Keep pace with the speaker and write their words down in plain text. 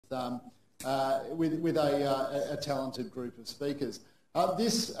a talented group of speakers.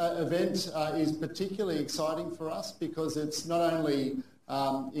 This event is particularly exciting for us because it's not only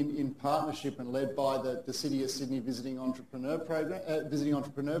in partnership and led by the City of Sydney Visiting Entrepreneur Program,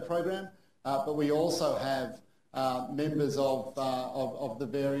 but we also have members of the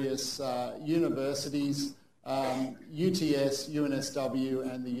various universities, UTS, UNSW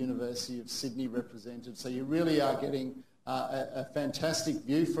and the University of Sydney represented. So you really are getting a fantastic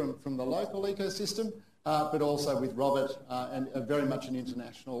view from the local ecosystem, but also with Robert and very much an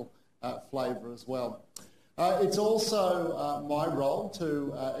international flavour as well. It's also my role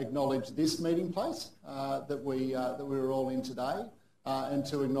to acknowledge this meeting place that we were all in today, and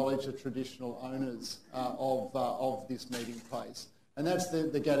to acknowledge the traditional owners of this meeting place. And that's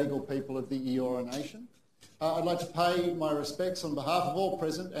the Gadigal people of the Eora Nation. I'd like to pay my respects on behalf of all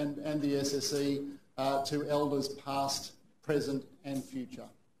present and the SSE to elders past, present and future.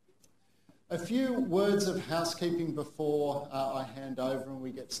 A few words of housekeeping before I hand over and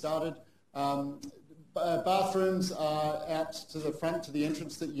we get started. Bathrooms are out to the front, to the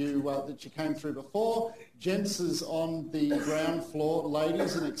entrance that you came through before. Gents is on the ground floor,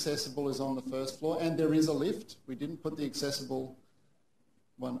 ladies and accessible is on the first floor, and there is a lift. We didn't put the accessible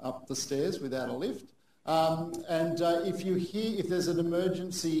one up the stairs without a lift. If there's an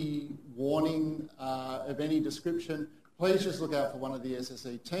emergency warning of any description, please just look out for one of the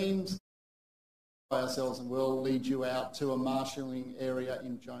SSE teams ourselves, and we'll lead you out to a marshalling area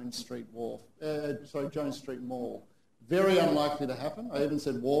in Jones Street Mall. Very unlikely to happen. I even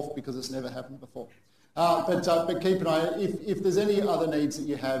said wharf because it's never happened before. But keep an eye. If there's any other needs that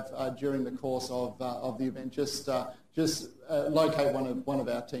you have during the course of the event, just locate one of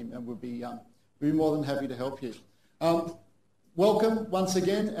our team, and we'll be more than happy to help you. Welcome once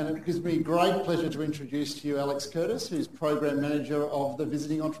again, and it gives me great pleasure to introduce to you Alex Curtis, who's Program Manager of the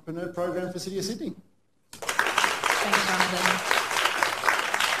Visiting Entrepreneur Program for City of Sydney. Thanks, Jonathan.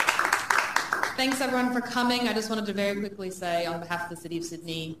 Thanks, everyone, for coming. I just wanted to very quickly say, on behalf of the City of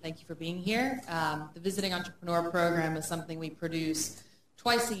Sydney, thank you for being here. The Visiting Entrepreneur Program is something we produce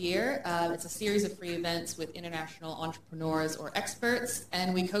twice a year. It's a series of free events with international entrepreneurs or experts,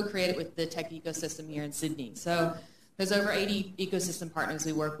 and we co-create it with the tech ecosystem here in Sydney. So there's over 80 ecosystem partners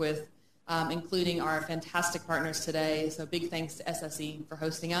we work with, including our fantastic partners today. So big thanks to SSE for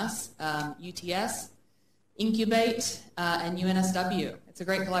hosting us, UTS, Incubate, and UNSW. It's a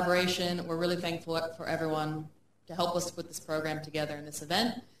great collaboration. We're really thankful for everyone to help us to put this program together in this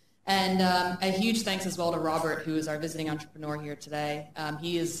event. And a huge thanks as well to Robert, who is our visiting entrepreneur here today.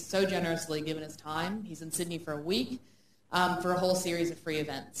 He is so generously given his time. He's in Sydney for a week. For a whole series of free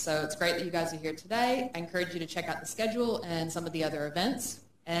events. So it's great that you guys are here today. I encourage you to check out the schedule and some of the other events.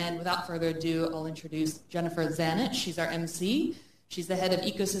 And without further ado, I'll introduce Jennifer Zanich. She's our MC. She's the head of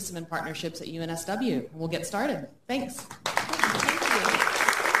ecosystem and partnerships at UNSW. And we'll get started. Thanks. Thank you.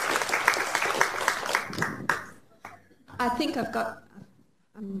 I think I've got...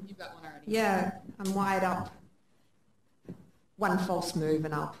 You've got one already. Yeah, I'm wired up. One false move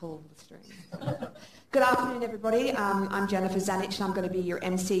and I'll pull the string. Good afternoon, everybody. I'm Jennifer Zanich, and I'm going to be your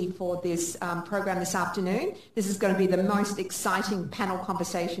MC for this program this afternoon. This is going to be the most exciting panel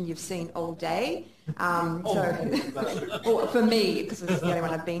conversation you've seen all day. For me, because it's the only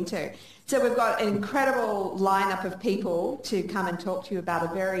one I've been to. So we've got an incredible lineup of people to come and talk to you about a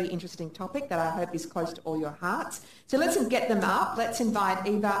very interesting topic that I hope is close to all your hearts. So let's get them up. Let's invite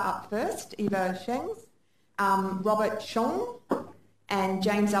Eva up first, Eva Cheng, Robert Hsiung, and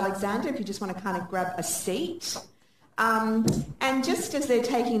James Alexander, if you just want to kind of grab a seat. And just as they're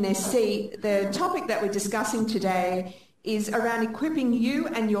taking their seat, the topic that we're discussing today is around equipping you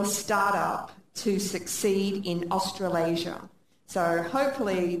and your startup to succeed in Australasia. So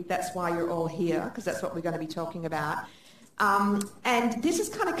hopefully that's why you're all here, because that's what we're going to be talking about. And this is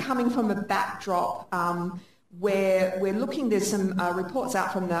kind of coming from a backdrop where we're looking, there's some reports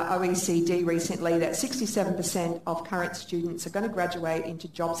out from the OECD recently that 67% of current students are going to graduate into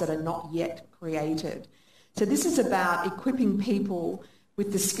jobs that are not yet created. So this is about equipping people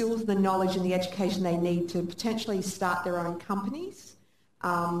with the skills, the knowledge and the education they need to potentially start their own companies.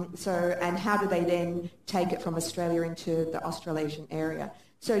 And how do they then take it from Australia into the Australasian area?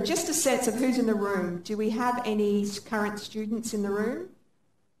 So just a sense of who's in the room. Do we have any current students in the room?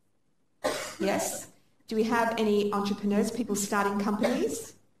 Yes? Do we have any entrepreneurs, people starting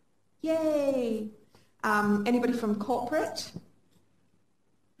companies? Yay! Anybody from corporate?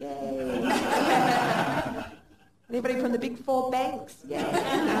 Yay! Anybody from the big four banks?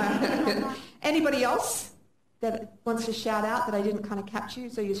 Yay! Anybody else that wants to shout out that I didn't kind of capture you?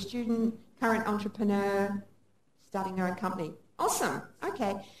 So you're a student, current entrepreneur, starting your own company. Awesome.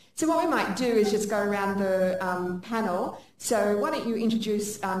 Okay. So what we might do is just go around the panel. So why don't you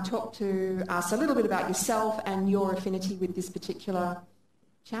introduce, talk to us a little bit about yourself and your affinity with this particular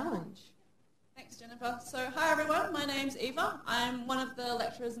challenge. Thanks, Jennifer. So hi everyone, my name's Eva. I'm one of the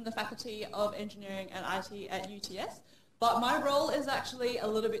lecturers in the Faculty of Engineering and IT at UTS. But my role is actually a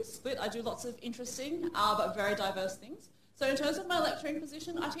little bit split. I do lots of interesting but very diverse things. So in terms of my lecturing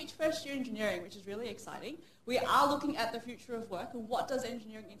position, I teach first year engineering, which is really exciting. We are looking at the future of work and what does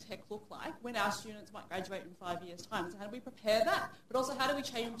engineering in tech look like when our students might graduate in 5 years' time. So how do we prepare that? But also how do we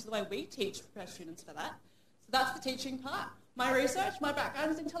change the way we teach to prepare students for that? So that's the teaching part. My research, my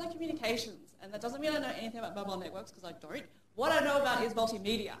background is in telecommunications. And that doesn't mean I know anything about mobile networks because I don't. What I know about is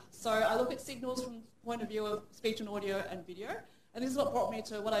multimedia. So I look at signals from the point of view of speech and audio and video. And this is what brought me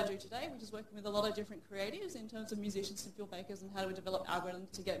to what I do today, which is working with a lot of different creatives in terms of musicians and filmmakers and how do we develop algorithms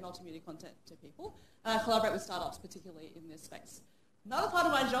to get multimedia content to people. And I collaborate with startups, particularly in this space. Another part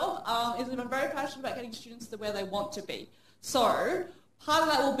of my job is I'm very passionate about getting students to where they want to be. So part of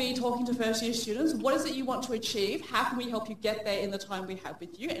that will be talking to first year students. What is it you want to achieve? How can we help you get there in the time we have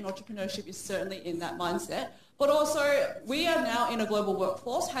with you? And entrepreneurship is certainly in that mindset. But also, we are now in a global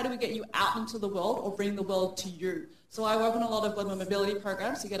workforce. How do we get you out into the world or bring the world to you? So I work on a lot of global mobility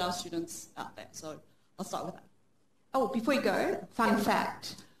programs to get our students out there. So I'll start with that. Oh, before you go, fun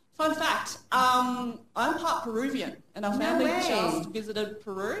fact. Fun fact, I'm part Peruvian, and our family just visited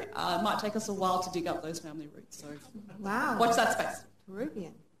Peru. It might take us a while to dig up those family roots. So wow. Watch that space.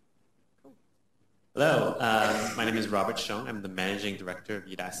 Peruvian. Hello, my name is Robert Hsiung. I'm the Managing Director of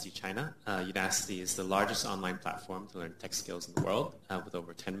Udacity China. Udacity is the largest online platform to learn tech skills in the world, with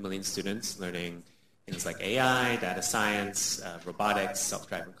over 10 million students learning things like AI, data science, robotics,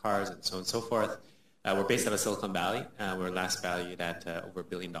 self-driving cars, and so on and so forth. We're based out of Silicon Valley. We're last valued at over $1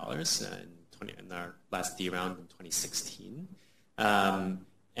 billion in our last D round in 2016.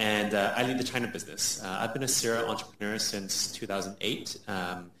 And I lead the China business. I've been a serial entrepreneur since 2008.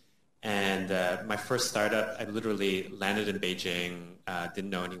 And my first startup, I literally landed in Beijing,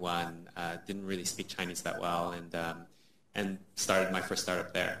 didn't know anyone, didn't really speak Chinese that well, and started my first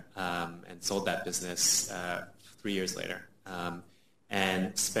startup there, and sold that business 3 years later,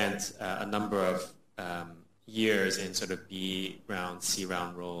 and spent a number of years in sort of B round, C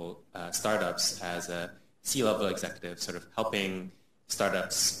round role startups as a C-level executive, sort of helping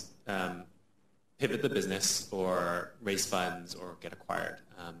startups pivot the business or raise funds or get acquired.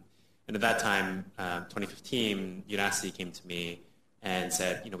 And at that time, 2015, Udacity came to me and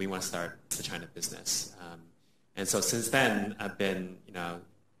said, we want to start the China business. And so since then, I've been,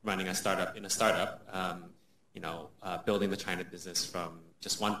 running a startup in a startup, building the China business from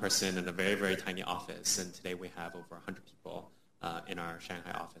just one person in a very, very tiny office. And today we have over 100 people in our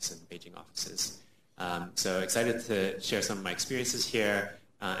Shanghai office and Beijing offices. So excited to share some of my experiences here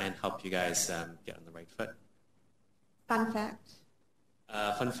and help you guys get on the right foot. Fun fact.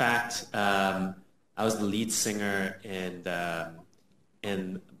 Fun fact, I was the lead singer in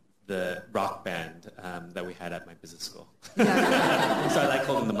the rock band that we had at my business school. Yeah. So I like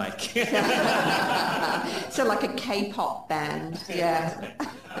holding the mic. So like a K-pop band, yeah.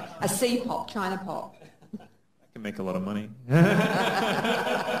 A C-pop, China pop. I can make a lot of money.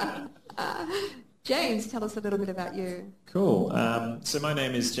 James, tell us a little bit about you. Cool. So my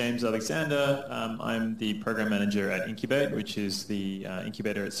name is James Alexander. I'm the program manager at Incubate, which is the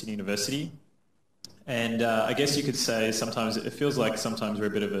incubator at Sydney University. And I guess you could say sometimes it feels like sometimes we're a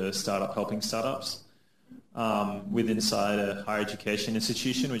bit of a startup helping startups inside a higher education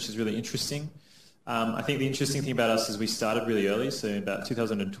institution, which is really interesting. I think the interesting thing about us is we started really early, so in about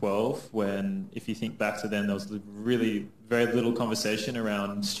 2012, when, if you think back to then, there was really very little conversation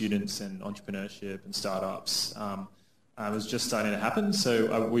around students and entrepreneurship and startups. It was just starting to happen,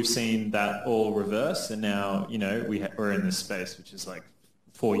 so we've seen that all reverse, and now, we're in this space, which is like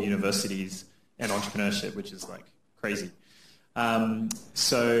 4 universities and entrepreneurship, which is like crazy.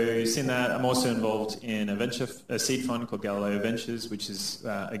 So seeing that, I'm also involved in a seed fund called Galileo Ventures, which is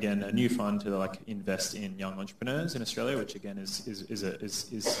again a new fund to invest in young entrepreneurs in Australia, which again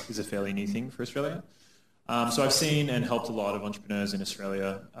is a fairly new thing for Australia. So I've seen and helped a lot of entrepreneurs in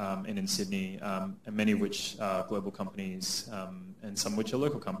Australia and in Sydney, and many of which are global companies, and some of which are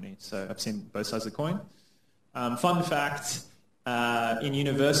local companies. So I've seen both sides of the coin. Fun fact: in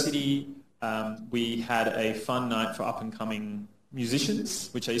university, we had a fun night for up-and-coming musicians,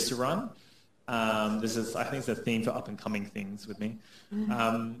 which I used to run. I think it's a theme for up-and-coming things with me.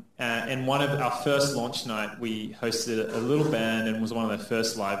 And one of our first launch night, we hosted a little band, and it was one of their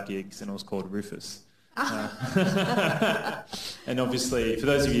first live gigs, and it was called Rufus. And obviously, for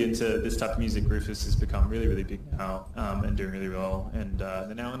those of you into this type of music, Rufus has become really, really big now and doing really well. And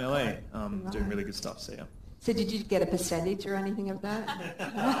they're now in LA doing really good stuff. So yeah. So did you get a percentage or anything of that?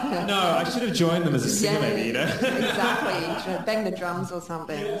 No, I should have joined them as a singer, maybe, you know? Exactly. You should bang the drums or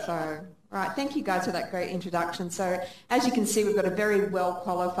something. So, right, thank you guys for that great introduction. So, as you can see, we've got a very well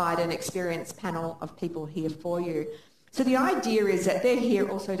qualified and experienced panel of people here for you. So the idea is that they're here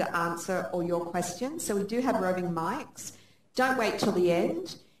also to answer all your questions. So we do have roving mics. Don't wait till the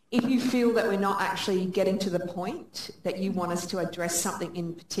end. If you feel that we're not actually getting to the point, that you want us to address something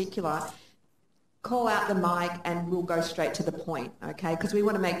in particular, call out the mic and we'll go straight to the point, okay? Because we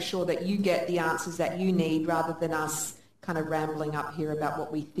want to make sure that you get the answers that you need rather than us kind of rambling up here about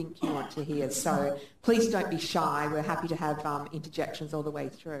what we think you want to hear. So please don't be shy. We're happy to have interjections all the way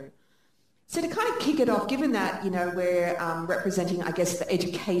through. So to kind of kick it off, given that, we're representing, I guess, the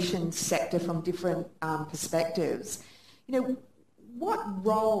education sector from different perspectives, what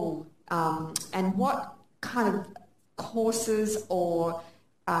role and what kind of courses or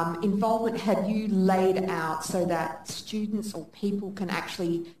involvement have you laid out so that students or people can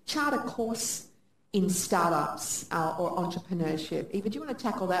actually chart a course in startups or entrepreneurship? Eva, do you want to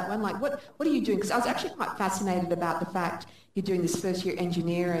tackle that one? Like, what are you doing? Because I was actually quite fascinated about the fact you're doing this first year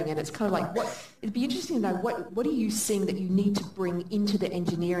engineering, and it's kind of like, it'd be interesting to know what are you seeing that you need to bring into the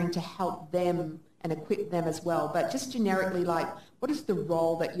engineering to help them and equip them as well? But just generically, like, what is the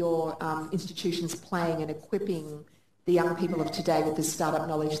role that your institution's playing in equipping the young people of today with the startup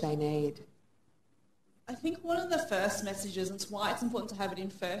knowledge they need? I think one of the first messages, and it's why it's important to have it in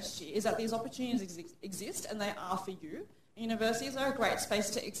first year, is that these opportunities exist and they are for you. Universities are a great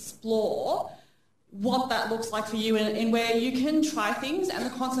space to explore what that looks like for you and where you can try things and the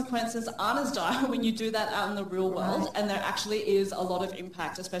consequences aren't as dire when you do that out in the real world, and there actually is a lot of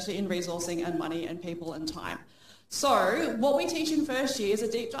impact, especially in resourcing and money and people and time. So what we teach in first year is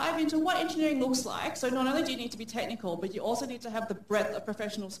a deep dive into what engineering looks like. So not only do you need to be technical, but you also need to have the breadth of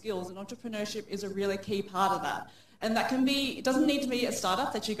professional skills, and entrepreneurship is a really key part of that. And that can be, it doesn't need to be a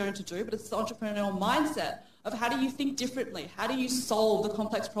startup that you're going to do, but it's the entrepreneurial mindset of how do you think differently? How do you solve the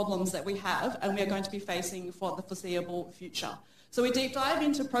complex problems that we have and we are going to be facing for the foreseeable future? So we deep dive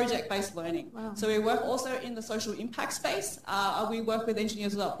into project-based learning. Wow. So we work also in the social impact space. We work with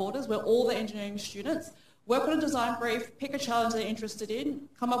Engineers Without Borders, where all the engineering students work on a design brief, pick a challenge they're interested in,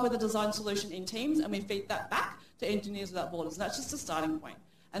 come up with a design solution in teams, and we feed that back to Engineers Without Borders. And that's just a starting point.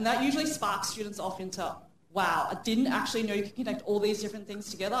 And that usually sparks students off into, wow, I didn't actually know you could connect all these different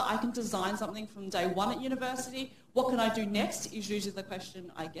things together. I can design something from day one at university. What can I do next is usually the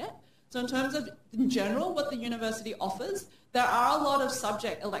question I get. So in terms of, in general, what the university offers, there are a lot of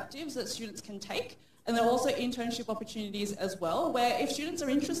subject electives that students can take, and there are also internship opportunities as well, where if students are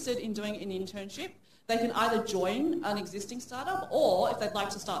interested in doing an internship, they can either join an existing startup, or if they'd like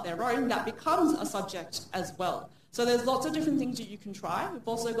to start their own, that becomes a subject as well. So there's lots of different things that you can try. We've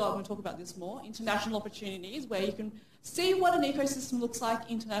also got, we'll talk about this more, international opportunities where you can see what an ecosystem looks like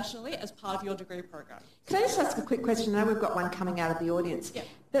internationally as part of your degree program. Can I just ask a quick question? I know we've got one coming out of the audience. Yeah.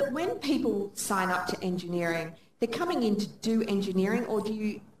 But when people sign up to engineering, they're coming in to do engineering, or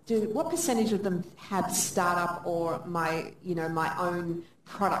what percentage of them have startup or my own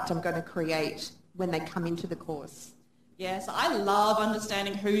product I'm going to create when they come into the course? Yes, I love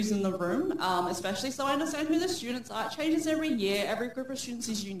understanding who's in the room, especially so I understand who the students are. It changes every year. Every group of students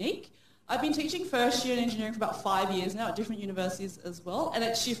is unique. I've been teaching first year in engineering for about 5 years now at different universities as well, and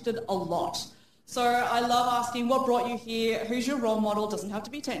it's shifted a lot. So I love asking what brought you here, who's your role model, doesn't have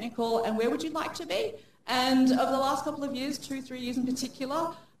to be technical, and where would you like to be? And over the last couple of years, 2-3 years in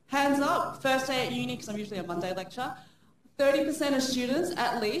particular, hands up, first day at uni, because I'm usually a Monday lecture, 30% of students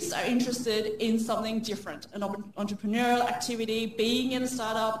at least are interested in something different, an entrepreneurial activity, being in a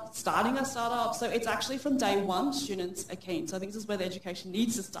startup, starting a startup. So it's actually from day one students are keen. So I think this is where the education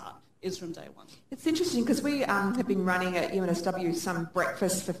needs to start, is from day one. It's interesting because we have been running at UNSW some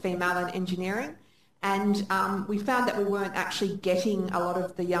breakfast for female in engineering, and we found that we weren't actually getting a lot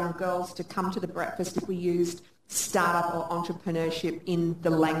of the young girls to come to the breakfast if we used startup or entrepreneurship in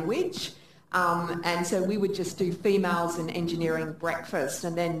the language. And so we would just do females in engineering breakfast,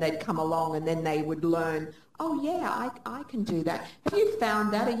 and then they'd come along and then they would learn, oh yeah, I can do that. Have you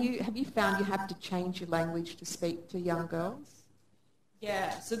found that? Have you found you have to change your language to speak to young girls?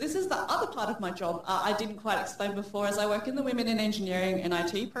 Yeah, so this is the other part of my job I didn't quite explain before, as I work in the Women in Engineering and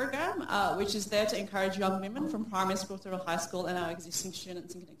IT program, which is there to encourage young women from primary school through to high school and our existing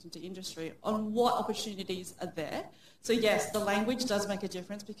students in connection to industry on what opportunities are there. So yes, the language does make a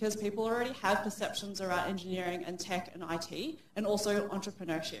difference because people already have perceptions around engineering and tech and IT and also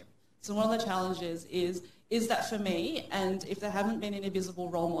entrepreneurship. So one of the challenges is that for me, and if there haven't been any visible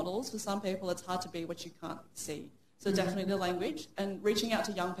role models, for some people it's hard to be what you can't see. So definitely the language and reaching out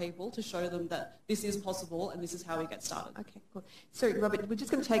to young people to show them that this is possible and this is how we get started. Okay, cool. So, Robert, we're just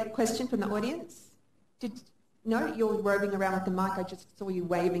going to take a question from the audience. No, you're roving around with the mic. I just saw you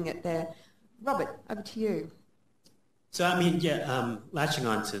waving it there. Robert, over to you. So, latching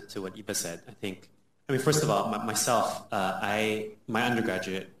on to what Eva said, first of all, myself, my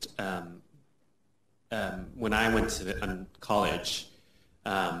undergraduate, when I went to college,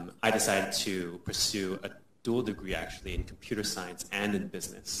 I decided to pursue a dual degree actually in computer science and in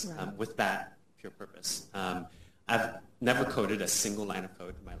business, with that pure purpose. I've never coded a single line of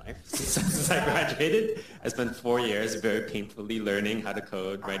code in my life since I graduated. I spent 4 years very painfully learning how to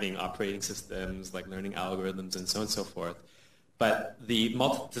code, writing operating systems, like learning algorithms and so on and so forth. But the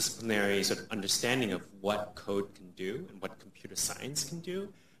multidisciplinary sort of understanding of what code can do and what computer science can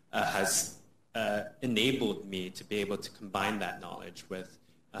do has enabled me to be able to combine that knowledge with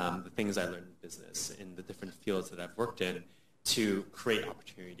the things I learned in business, in the different fields that I've worked in, to create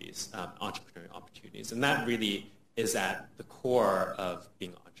opportunities, entrepreneurial opportunities. And that really is at the core of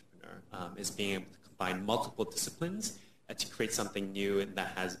being an entrepreneur, is being able to combine multiple disciplines to create something new and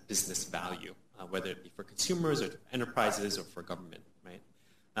that has business value, whether it be for consumers or enterprises or for government, right?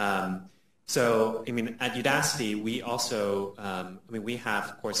 At Udacity, we also, we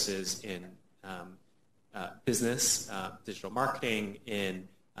have courses in business, digital marketing, in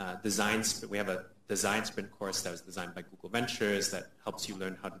design. We have a design sprint course that was designed by Google Ventures that helps you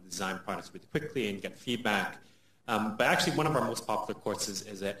learn how to design products really quickly and get feedback. But actually, one of our most popular courses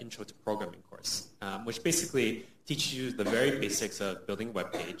is an Intro to Programming course, which basically teaches you the very basics of building a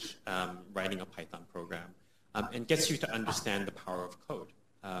web page, writing a Python program, and gets you to understand the power of code.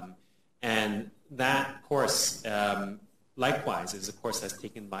 And that course, likewise, is a course that's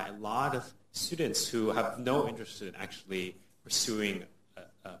taken by a lot of students who have no interest in actually pursuing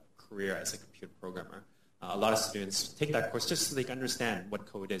a career as a computer programmer. A lot of students take that course just so they can understand what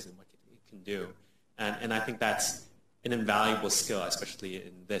code is and what it can do. And I think that's an invaluable skill, especially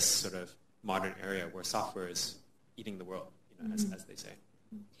in this sort of modern area where software is eating the world, as they say.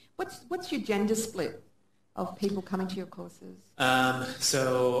 What's your gender split of people coming to your courses?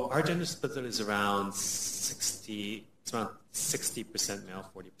 So our gender split is around 60%, it's around 60% male,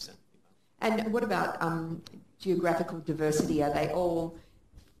 40% female. And what about geographical diversity? Are they all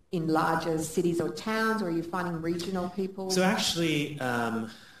in larger cities or towns, or are you finding regional people? So actually,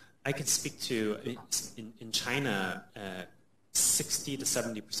 I could speak to, in China, 60 to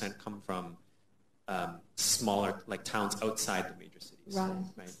 70% come from smaller, like towns outside the major cities.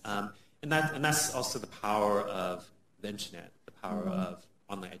 Right. And that's also the power of the internet, the power of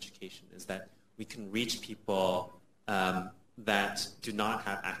online education, is that we can reach people that do not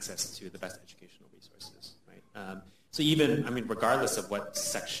have access to the best educational resources, right? So even, regardless of what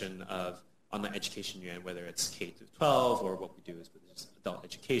section of online education you're in, whether it's K through 12 or what we do is with just adult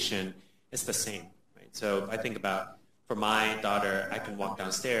education, it's the same, right? So if I think about, for my daughter, I can walk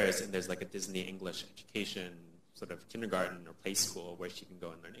downstairs and there's like a Disney English education sort of kindergarten or play school where she can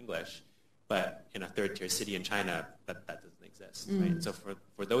go and learn English. But in a third-tier city in China, that doesn't exist, right? So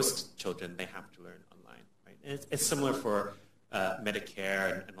for those children, they have to learn online, right? And it's similar for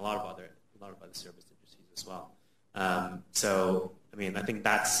Medicare and a lot of other service industries as well. I think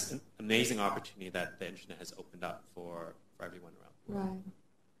that's an amazing opportunity that the internet has opened up for everyone around the world.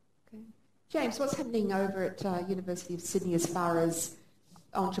 Right. Okay. James, what's happening over at University of Sydney as far as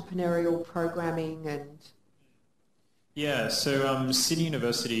entrepreneurial programming and... Yeah, so Sydney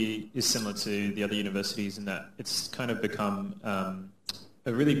University is similar to the other universities in that it's kind of become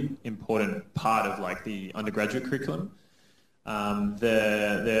a really important part of like the undergraduate curriculum.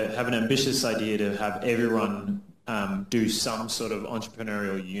 They have an ambitious idea to have everyone do some sort of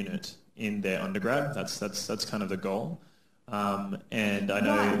entrepreneurial unit in their undergrad. That's kind of the goal. And I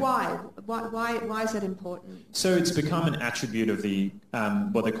know why is that important? So it's become an attribute of the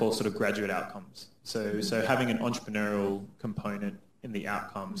what they call sort of graduate outcomes. So having an entrepreneurial component in the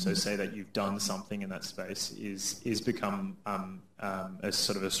outcome, so say that you've done something in that space, is become a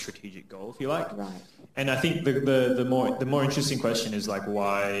sort of a strategic goal, if you like. Right. And I think the more interesting question is like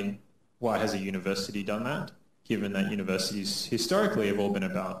why has a university done that? Given that universities historically have all been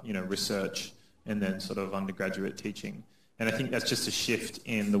about research and then sort of undergraduate teaching. And I think that's just a shift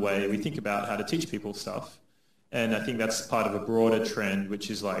in the way we think about how to teach people stuff. And I think that's part of a broader trend,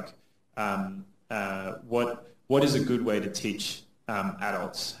 which is like, what is a good way to teach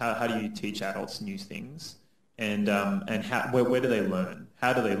adults? How do you teach adults new things? And where do they learn?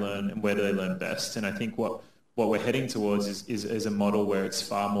 How do they learn, and where do they learn best? And I think what what we're heading towards is a model where it's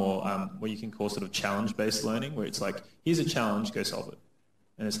far more, what you can call sort of challenge-based learning, where it's like, here's a challenge, go solve it.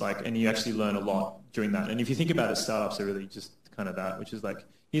 And it's like, and you actually learn a lot during that. And if you think about it, startups are really just kind of that, which is like,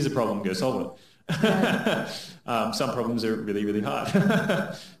 here's a problem, go solve it. Some problems are really, really hard.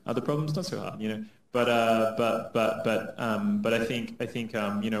 Other problems not so hard, you know. But I think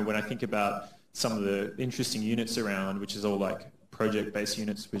you know, when I think about some of the interesting units around, which is all like project-based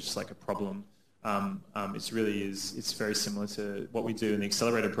units, which is like a problem. It's very similar to what we do in the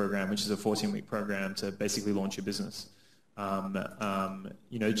Accelerator program, which is a 14-week program to basically launch your business.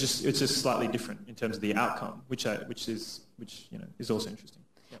 You know, it's just slightly different in terms of the outcome, which you know is also interesting.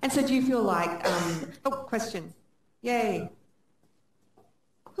 Yeah. And so, do you feel like? Question. Yay.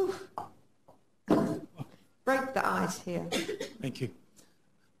 Whew. Break the ice here. Thank you.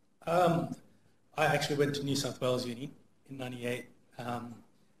 I actually went to New South Wales Uni in '98,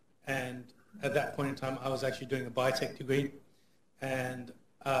 and at that point in time, I was actually doing a biotech degree, and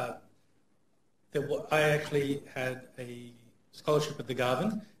I actually had a scholarship at the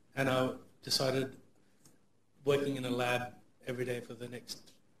Garvin, and I decided working in a lab every day for the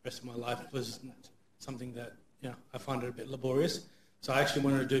rest of my life was something that, you know, I found it a bit laborious. So I actually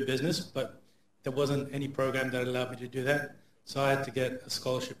wanted to do business, but there wasn't any program that allowed me to do that. So I had to get a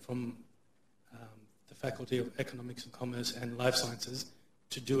scholarship from the Faculty of Economics and Commerce and Life Sciences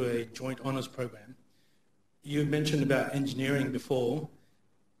to do a joint honours program. You mentioned about engineering before.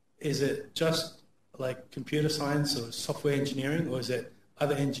 Is it just like computer science or software engineering, or is it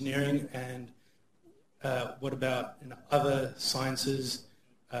other engineering, and what about, you know, other sciences,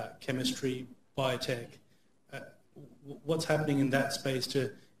 chemistry, biotech? What's happening in that space to,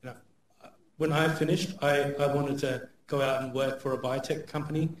 you know, when I finished, I wanted to go out and work for a biotech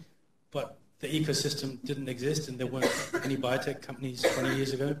company, but the ecosystem didn't exist and there weren't any biotech companies 20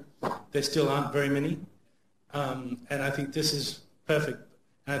 years ago. There still aren't very many. And I think this is perfect.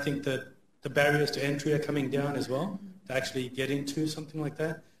 And I think that the barriers to entry are coming down as well to actually get into something like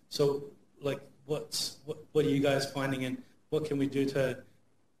that. So, like, what are you guys finding, and what can we do to,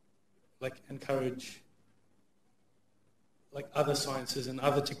 like, encourage, like, other sciences and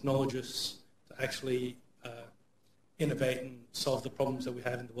other technologists to actually innovate and solve the problems that we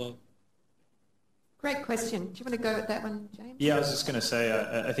have in the world? Great question. Do you want to go at that one, James? Yeah, I was just going to say,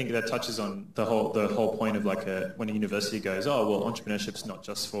 I think that touches on the whole point of, like, when a university goes, oh, well, entrepreneurship's not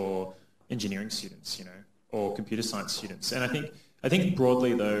just for engineering students, you know, or computer science students. And I think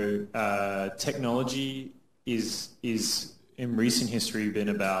broadly though, technology is in recent history been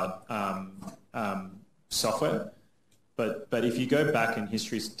about software, but if you go back in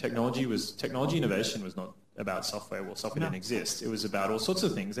history, technology innovation was not about software. Well, software didn't exist. It was about all sorts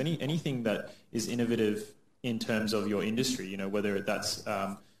of things. Anything that is innovative in terms of your industry, you know, whether that's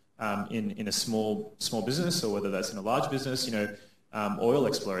in a small business or whether that's in a large business, you know. Oil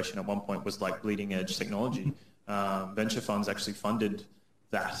exploration at one point was like bleeding edge technology. Venture funds actually funded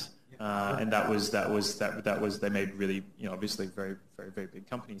that, and that was they made really, you know, obviously very, very, very big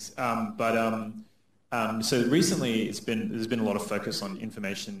companies. So recently there's been a lot of focus on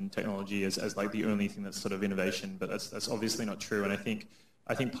information technology as like the only thing that's sort of innovation, but that's obviously not true. And I think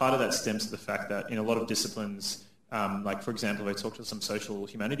part of that stems to the fact that in a lot of disciplines, like for example, I talk to some social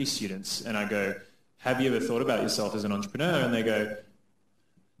humanities students and I go, have you ever thought about yourself as an entrepreneur? And they go,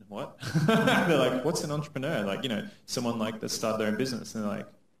 what? They're like, what's an entrepreneur? Like, you know, someone like that started their own business. And they're like,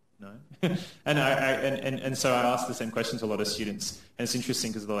 no. and so I asked the same question to a lot of students. And it's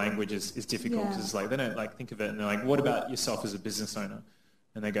interesting because the language is difficult because it's like, they don't like think of it. And they're like, what about yourself as a business owner?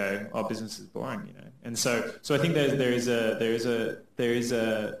 And they go, oh, business is boring, you know. And so I think there is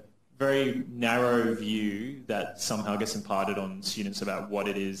a very narrow view that somehow gets imparted on students about what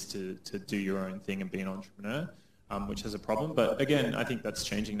it is to do your own thing and be an entrepreneur, which has a problem. But again, I think that's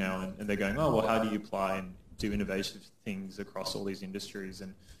changing now, and they're going, oh, well, how do you apply and do innovative things across all these industries,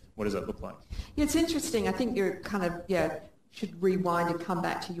 and what does that look like? Yeah, it's interesting. I think you're kind of, should rewind and come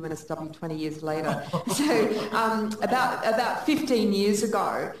back to UNSW 20 years later. So about 15 years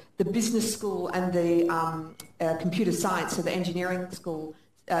ago, the business school and the computer science, so the engineering school,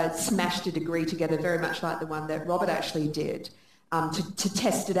 smashed a degree together, very much like the one that Robert actually did, to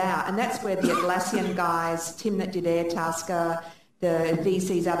test it out. And that's where the Atlassian guys, Tim that did Airtasker, the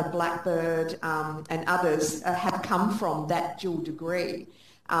VCs out of Blackbird and others have come from that dual degree.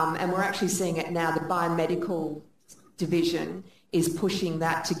 And we're actually seeing it now. The biomedical division is pushing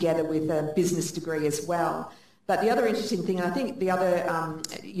that together with a business degree as well. But the other interesting thing, and I think the other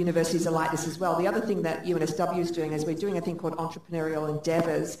universities are like this as well, the other thing that UNSW is doing is we're doing a thing called entrepreneurial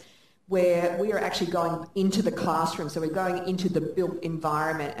endeavours, where we are actually going into the classroom. So we're going into the built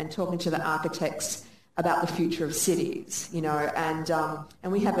environment and talking to the architects about the future of cities,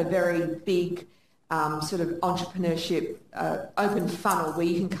 and we have a very big sort of entrepreneurship open funnel where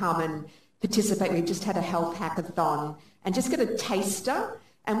you can come and participate. We just had a health hackathon and just get a taster.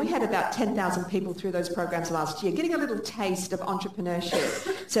 And we had about 10,000 people through those programs last year, getting a little taste of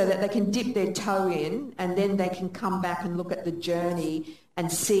entrepreneurship so that they can dip their toe in, and then they can come back and look at the journey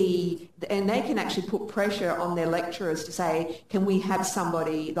and see, and they can actually put pressure on their lecturers to say, can we have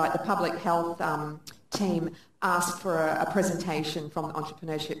somebody like the public health team ask for a presentation from the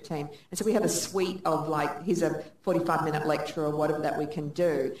entrepreneurship team. And so we have a suite of like, here's a 45-minute lecture or whatever that we can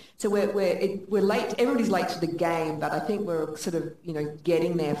do. So we're late, everybody's late to the game, but I think we're sort of,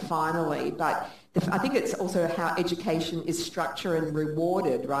 getting there finally. But I think it's also how education is structured and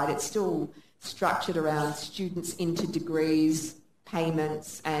rewarded, right? It's still structured around students into degrees,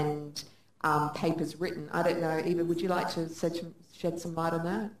 payments, and papers written. I don't know, Eva, would you like to shed some light on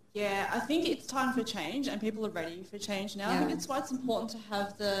that? Yeah, I think it's time for change, and people are ready for change now. I think it's why it's important to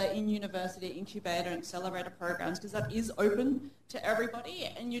have the in-university incubator and accelerator programs, because that is open to everybody,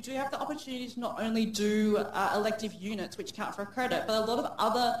 and you do have the opportunity to not only do elective units, which count for a credit, but a lot of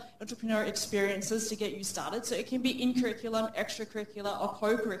other entrepreneurial experiences to get you started. So it can be in curriculum, extracurricular, or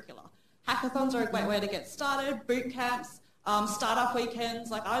co-curricular. Hackathons are a great way to get started, boot camps, startup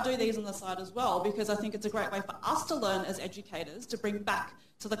weekends. Like, I do these on the side as well, because I think it's a great way for us to learn as educators to bring back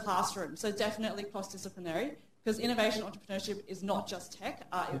to the classroom. So definitely cross-disciplinary, because innovation entrepreneurship is not just tech.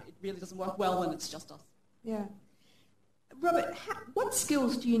 It really doesn't work well when it's just us. Yeah. Robert, what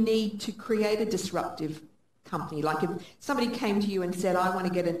skills do you need to create a disruptive company? Like, if somebody came to you and said, I want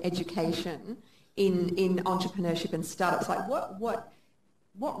to get an education in entrepreneurship and startups, like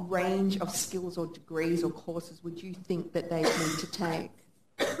what range of skills or degrees or courses would you think that they need to take?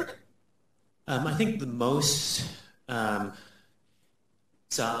 I think the most...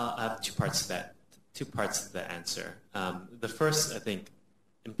 So I have two parts to the answer. The first, I think,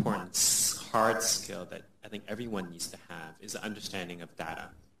 important hard skill that I think everyone needs to have is the understanding of data,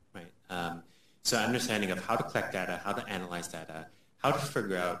 right? So understanding of how to collect data, how to analyze data, how to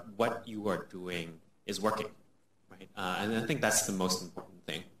figure out what you are doing is working, right? And I think that's the most important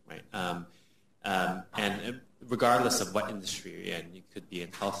thing, right? And regardless of what industry you're in, you could be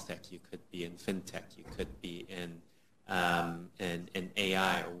in health tech, you could be in fintech, you could be in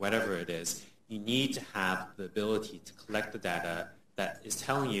AI or whatever it is, you need to have the ability to collect the data that is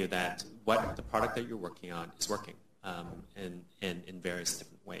telling you that what the product that you're working on is working in various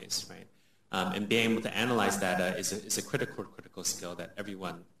different ways, right? And being able to analyze data is a critical skill that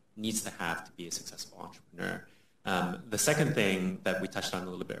everyone needs to have to be a successful entrepreneur. The second thing that we touched on a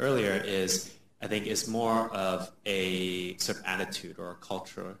little bit earlier is, I think, is more of a sort of attitude or a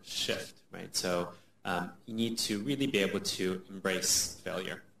cultural shift, right? So you need to really be able to embrace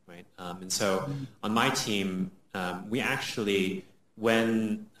failure, right? And so on my team, we actually,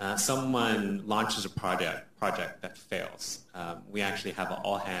 when someone launches a project that fails, we actually have an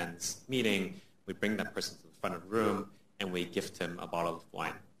all-hands meeting. We bring that person to the front of the room, and we gift him a bottle of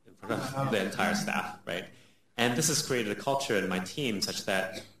wine in front of the entire staff, right? And this has created a culture in my team such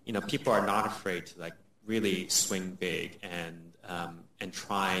that, people are not afraid to like really swing big and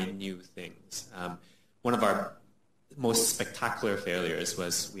try new things. One of our most spectacular failures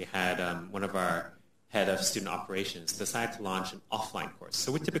was we had one of our head of student operations decide to launch an offline course.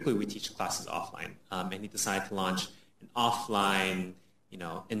 So we teach classes offline, and he decided to launch an offline,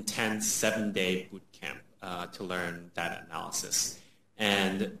 intense 7-day boot camp to learn data analysis.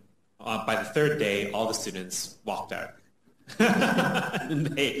 And by the third day, all the students walked out, and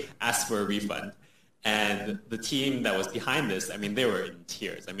they asked for a refund. And the team that was behind this, they were in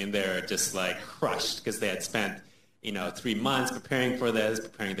tears. They were just like crushed because they had spent, 3 months preparing for this,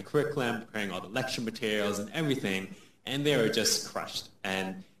 preparing the curriculum, preparing all the lecture materials and everything. And they were just crushed.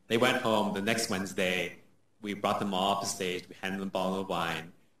 And they went home the next Wednesday. We brought them all up to stage. We handed them a bottle of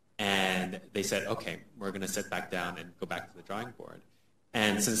wine. And they said, okay, we're going to sit back down and go back to the drawing board.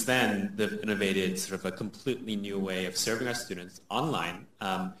 And since then, they've innovated sort of a completely new way of serving our students online,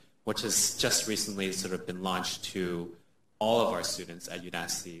 which has just recently sort of been launched to all of our students at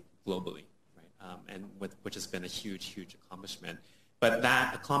Udacity globally, right? Which has been a huge accomplishment. But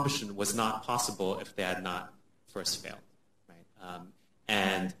that accomplishment was not possible if they had not first failed, right?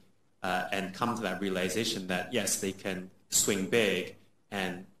 And come to that realization that yes, they can swing big,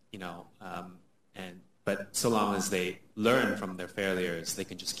 but so long as they learn from their failures, they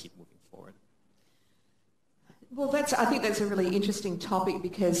can just keep moving forward. Well, I think that's a really interesting topic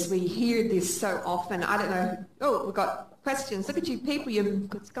because we hear this so often. I don't know. Oh, we've got questions. Look at you people.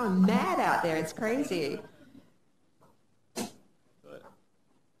 It's going mad out there. It's crazy.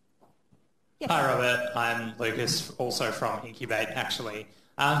 Yes. Hi, Robert. I'm Lucas, also from Incubate, actually.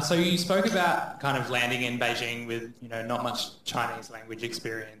 So you spoke about kind of landing in Beijing with, not much Chinese language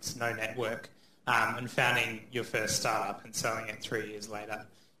experience, no network, and founding your first startup and selling it 3 years later.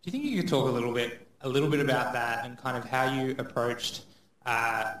 Do you think you could talk a little bit about that and kind of how you approached,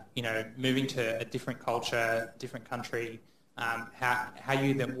 moving to a different culture, different country,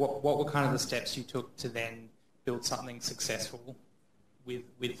 what were kind of the steps you took to then build something successful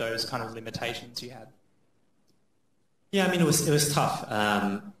with those kind of limitations you had? Yeah, I mean, it was tough.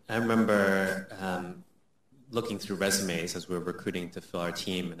 I remember looking through resumes as we were recruiting to fill our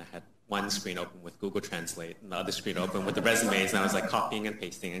team, and I had one screen open with Google Translate and the other screen open with the resumes, and I was like copying and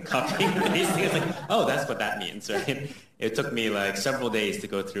pasting and copying and pasting. It's like, oh, that's what that means, right? It took me like several days to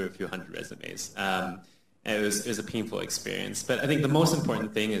go through a few hundred resumes. And it was a painful experience. But I think the most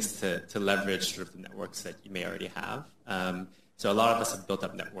important thing is to leverage sort of the networks that you may already have. So a lot of us have built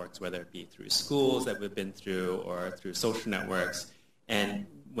up networks, whether it be through schools that we've been through or through social networks. And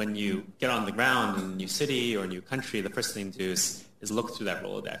when you get on the ground in a new city or a new country, the first thing to do is look through that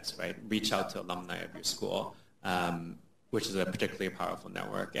Rolodex, right? Reach out to alumni of your school, which is a particularly powerful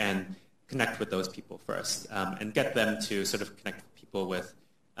network, and connect with those people first, and get them to sort of connect with people with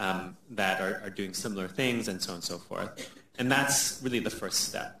that are doing similar things, and so on and so forth. And that's really the first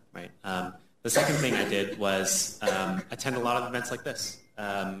step, right? The second thing I did was attend a lot of events like this,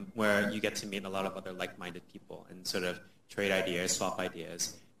 where you get to meet a lot of other like-minded people and sort of trade ideas, swap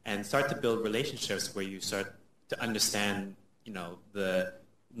ideas, and start to build relationships where you start to understand, the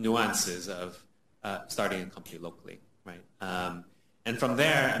nuances of starting a company locally, right? And from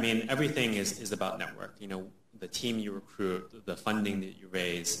there, I mean, everything is about network. The team you recruit, the funding that you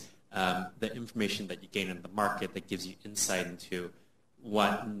raise, the information that you gain in the market that gives you insight into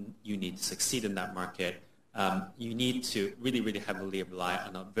what you need to succeed in that market. You need to really, really heavily rely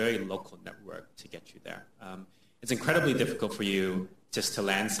on a very local network to get you there. It's incredibly difficult for you just to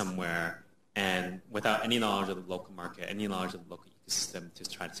land somewhere and without any knowledge of the local market, any knowledge of the local ecosystem to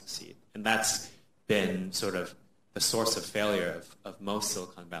try to succeed. And that's been sort of the source of failure of most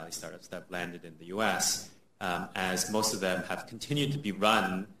Silicon Valley startups that have landed in the US, as most of them have continued to be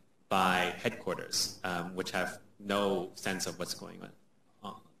run by headquarters, which have no sense of what's going on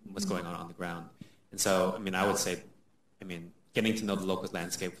the ground. And so, I mean, I would say, getting to know the local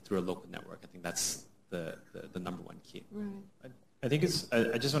landscape through a local network, I think that's the number one key. Right. I think it's.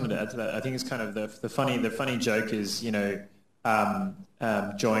 I just wanted to add to that. I think it's kind of the funny joke is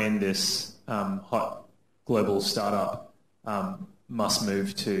join this hot global startup, must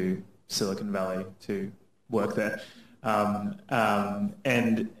move to Silicon Valley to work there, and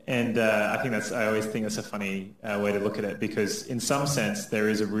I think I always think that's a funny way to look at it, because in some sense there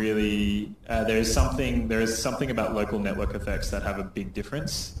is something about local network effects that have a big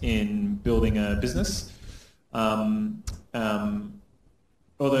difference in building a business.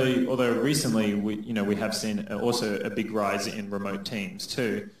 Although recently we have seen also a big rise in remote teams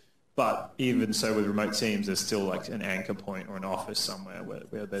too, but even so with remote teams, there's still like an anchor point or an office somewhere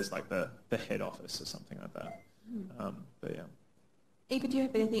where there's like the head office or something like that. But yeah. Eva, do you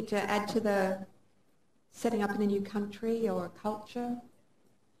have anything to add to the setting up in a new country or a culture?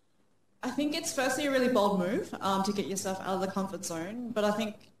 I think it's firstly a really bold move to get yourself out of the comfort zone, but I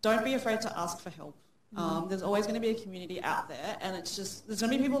think don't be afraid to ask for help. There's always going to be a community out there, and it's just, there's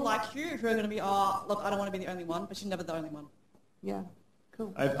going to be people like you who are going to be, look, I don't want to be the only one, but you're never the only one. Yeah,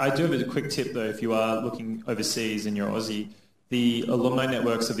 cool. I do have a quick tip though, if you are looking overseas and you're Aussie, the alumni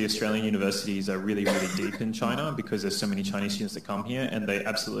networks of the Australian universities are really, really deep in China, because there's so many Chinese students that come here, and a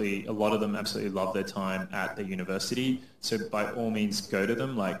lot of them absolutely love their time at the university. So by all means, go to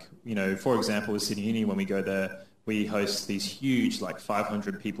them. Like, for example, with Sydney Uni, when we go there, we host these huge, like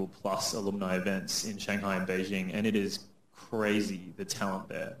 500 people plus alumni events in Shanghai and Beijing, and it is crazy, the talent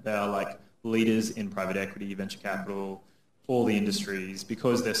there. They are like leaders in private equity, venture capital, all the industries,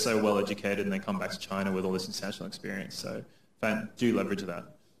 because they're so well educated and they come back to China with all this international experience. So do leverage that.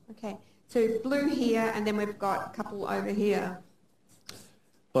 Okay, so Blue here, and then we've got a couple over here.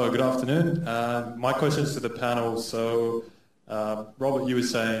 Hello, good afternoon. My question is to the panel. So, Robert, you were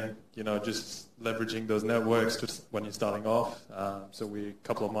saying, just leveraging those networks just when you're starting off. So we're a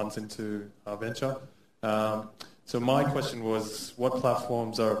couple of months into our venture. So my question was, what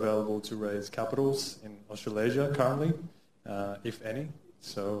platforms are available to raise capitals in Australasia currently, if any?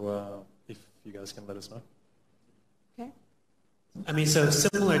 So if you guys can let us know. Okay. So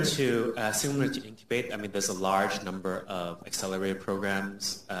similar to Incubate, there's a large number of accelerator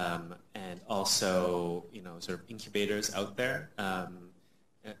programs and also sort of incubators out there.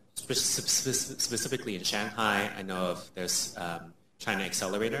 Specifically in Shanghai, I know there's China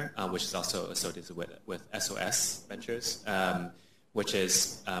Accelerator, which is also associated with SOS Ventures, which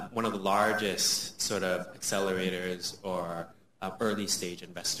is one of the largest sort of accelerators or early stage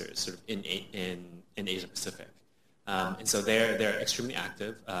investors sort of in Asia Pacific. And so they're extremely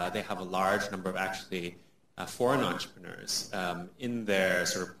active. They have a large number of actually foreign entrepreneurs in their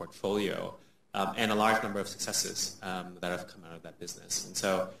sort of portfolio, and a large number of successes that have come out of that business. And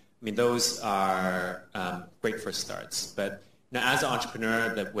so, I mean, those are great first starts. But now, as an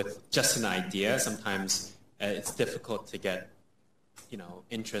entrepreneur with just an idea, sometimes it's difficult to get,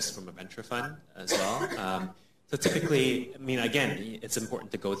 interest from a venture fund as well. So typically, I mean, again, it's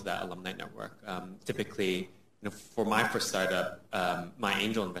important to go to that alumni network. Typically, for my first startup, my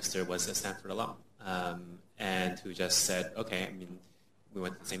angel investor was a Stanford alum, and who just said, "Okay, I mean, we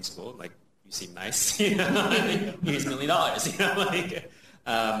went to the same school. Like, you seem nice. Here's $1 million."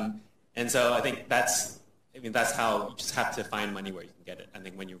 And so I think that's how you just have to find money where you can get it. I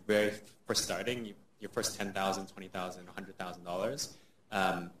think when you're very first starting, your first $10,000, $20,000,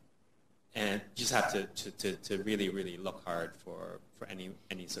 $100,000. And you just have to really, really look hard for any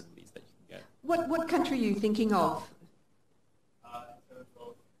sort of leads that you can get. What country are you thinking of?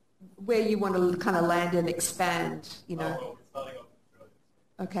 Where you want to kind of land and expand,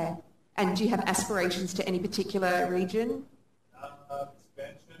 Okay. And do you have aspirations to any particular region?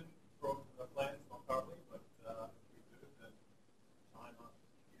 Expansion from the plans, not currently, but we do, and China,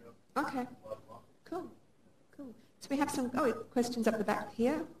 Okay. Cool. So we have some questions up the back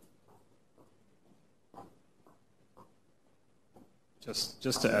here.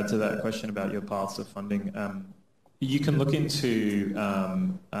 Just to add to that question about your paths of funding, you can look into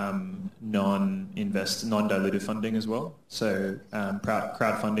non-dilutive funding as well. So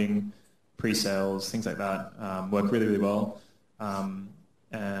crowdfunding, pre-sales, things like that work really, really well,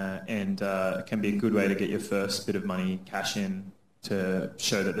 and it can be a good way to get your first bit of money, cash in, to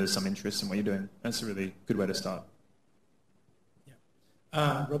show that there's some interest in what you're doing. That's a really good way to start.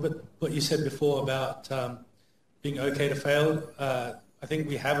 Yeah. Robert, what you said before about being okay to fail, I think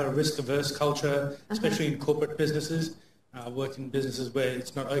we have a risk-averse culture, especially in corporate businesses. I work in businesses where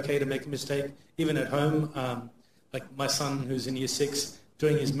it's not okay to make a mistake, even at home. Like my son, who's in year 6,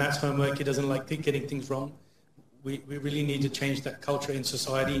 doing his maths homework, he doesn't like getting things wrong. We really need to change that culture in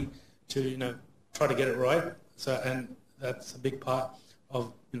society to try to get it right. And that's a big part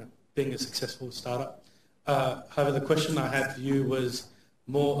of being a successful startup. However, the question I had for you was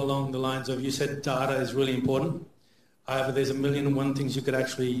more along the lines of, you said data is really important. However, there's 1,000,001 things you could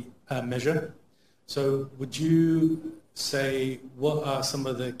actually measure. So would you say what are some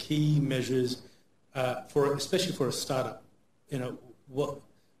of the key measures especially for a startup?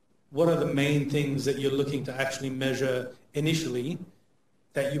 What are the main things that you're looking to actually measure initially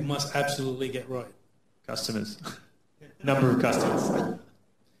that you must absolutely get right? Customers. Number of customers.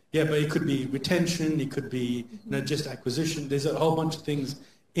 Yeah, but it could be retention, it could be just acquisition. There's a whole bunch of things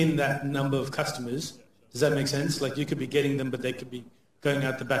in that number of customers. Does that make sense? Like, you could be getting them, but they could be going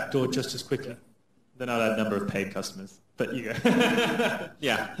out the back door just as quickly. They're not that number of paid customers, but you go.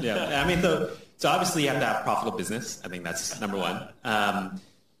 Yeah. I mean, so obviously you have to have profitable business. I think that's number one.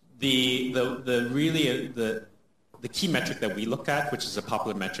 The key metric that we look at, which is a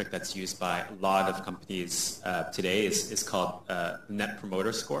popular metric that's used by a lot of companies today, is called Net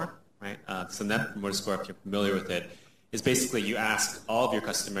Promoter Score, right? So Net Promoter Score, if you're familiar with it, is basically you ask all of your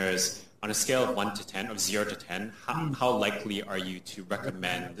customers on a scale of 1 to 10, of 0 to 10, how likely are you to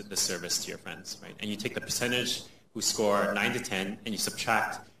recommend the service to your friends, right? And you take the percentage who score 9 to 10, and you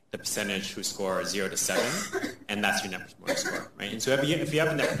subtract the percentage who score 0 to 7, and that's your Net Promoter Score, right? And so if you have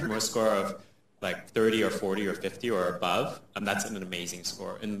a Net Promoter Score of like 30 or 40 or 50 or above, that's an amazing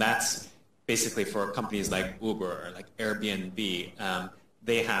score. And that's basically for companies like Uber or like Airbnb.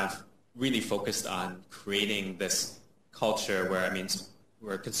 They have really focused on creating this culture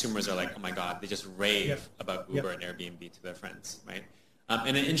where consumers are like, oh my God, they just rave about Uber and Airbnb to their friends, right?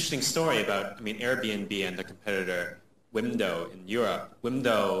 And an interesting story about, Airbnb and the competitor Wimdo in Europe.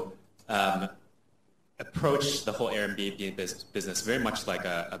 Wimdo approached the whole Airbnb business very much like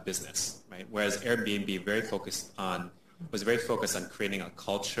a business, right? Whereas Airbnb was very focused on creating a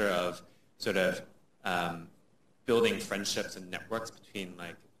culture of sort of building friendships and networks between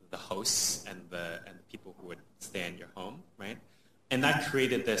like the hosts and the people who would stay in your home, right? And that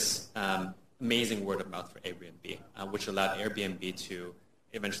created this amazing word of mouth for Airbnb, which allowed Airbnb to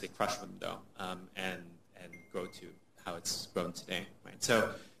eventually crush Wimdo and grow to how it's grown today, right?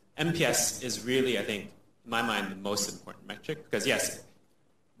 So NPS is really, I think, in my mind, the most important metric because, yes,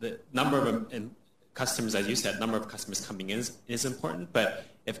 the number of customers, as you said, number of customers coming in is important, but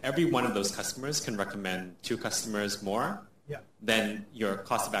if every one of those customers can recommend 2 customers more, then your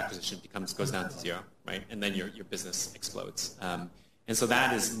cost of acquisition goes down to zero, right? And then your business explodes. And so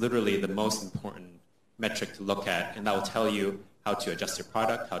that is literally the most important metric to look at, and that will tell you how to adjust your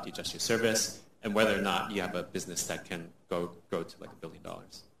product, how to adjust your service, and whether or not you have a business that can grow to like $1 billion.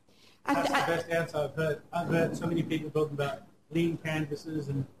 That's the best answer I've heard. I've heard so many people talking about lean canvases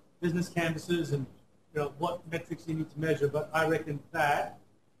and business canvases and what metrics you need to measure, but I reckon that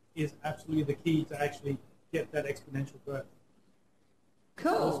is absolutely the key to actually get that exponential growth.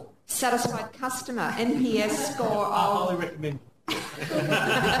 Cool. Awesome. Satisfied customer, NPS score of... I highly recommend.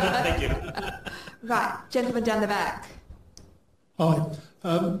 Thank you. Right, gentleman down the back. Hi.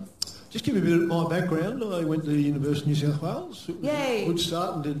 Just give you a bit of my background. I went to the University of New South Wales. It was a good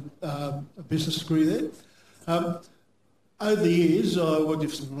start and did a business degree there. Over the years, I worked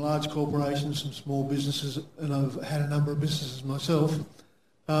with some large corporations, some small businesses, and I've had a number of businesses myself.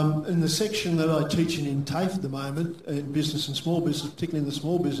 In the section that I teach in TAFE at the moment, in business and small business, particularly in the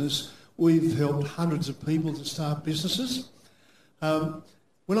small business, we've helped hundreds of people to start businesses.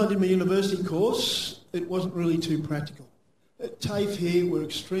 When I did my university course, it wasn't really too practical. At TAFE here, we're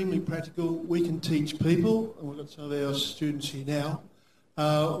extremely practical. We can teach people, and we've got some of our students here now,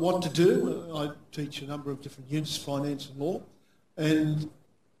 what to do. I teach a number of different units, finance and law, and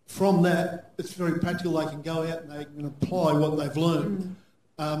from that, it's very practical. They can go out and they can apply what they've learned.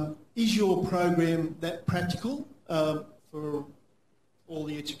 Is your program that practical for all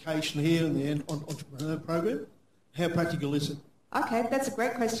the education here and the entrepreneur program? How practical is it? Okay, that's a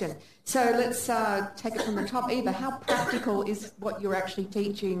great question. So let's take it from the top. Eva, how practical is what you're actually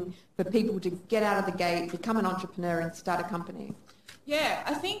teaching for people to get out of the gate, become an entrepreneur and start a company? Yeah,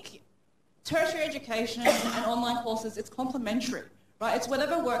 I think tertiary education and online courses, it's complementary, right? It's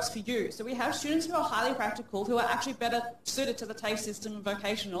whatever works for you. So we have students who are highly practical, who are actually better suited to the TAFE system and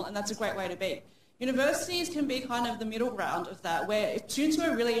vocational, and that's a great way to be. Universities can be kind of the middle ground of that, where if students who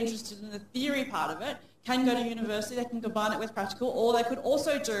are really interested in the theory part of it can go to university, they can combine it with practical, or they could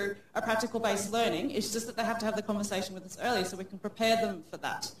also do a practical-based learning. It's just that they have to have the conversation with us early so we can prepare them for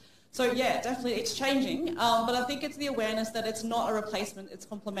that. So yeah, definitely it's changing, but I think it's the awareness that it's not a replacement, it's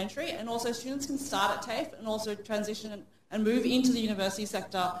complementary, and also students can start at TAFE and also transition and move into the university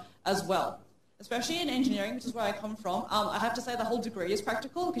sector as well. Especially in engineering, which is where I come from. I have to say the whole degree is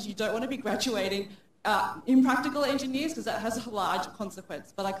practical because you don't want to be graduating impractical engineers because that has a large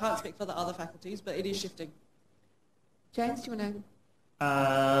consequence. But I can't speak for the other faculties, but it is shifting. James, do you want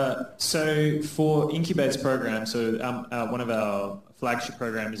to? So for Incubate's program, so one of our flagship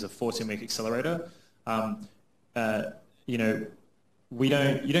programs is a 14-week accelerator. You know, you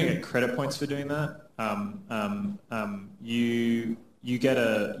don't get credit points for doing that. You get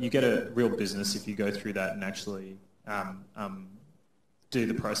a real business if you go through that and actually do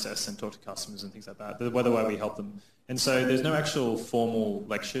the process and talk to customers and things like that. The way we help them. And so there's no actual formal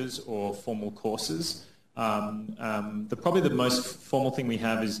lectures or formal courses. Probably the most formal thing we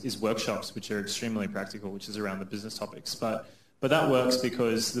have is workshops, which are extremely practical, which is around the business topics. But that works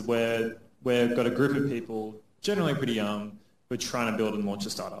because we've got a group of people, generally pretty young, who are trying to build and launch a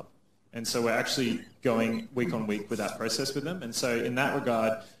startup. And so we're actually going week on week with that process with them. And so in that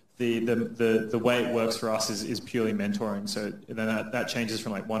regard, the way it works for us is purely mentoring. So then that changes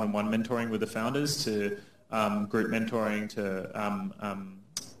from like one-on-one mentoring with the founders to group mentoring to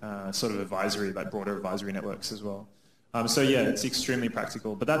sort of advisory, like broader advisory networks as well. So yeah, it's extremely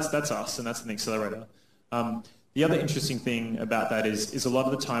practical. But that's us, and that's an accelerator. The other interesting thing about that is a lot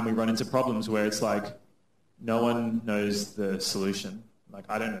of the time we run into problems where it's like no one knows the solution. Like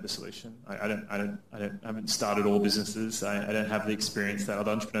I don't know the solution. I haven't started all businesses. I don't have the experience that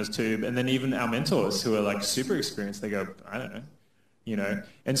other entrepreneurs do. And then even our mentors who are like super experienced, they go, I don't know, you know.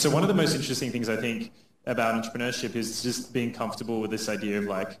 And so one of the most interesting things I think about entrepreneurship is just being comfortable with this idea of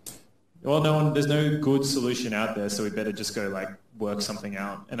like, well, there's no good solution out there, so we better just go like work something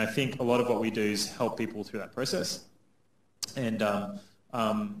out. And I think a lot of what we do is help people through that process. And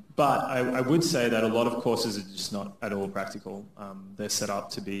but I would say that a lot of courses are just not at all practical. They're set up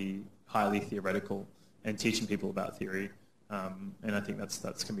to be highly theoretical and teaching people about theory. And I think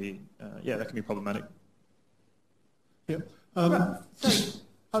that can be problematic. Yeah.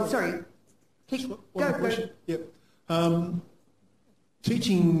 Sorry. One question. Yep.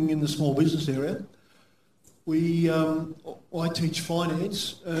 Teaching in the small business area, I teach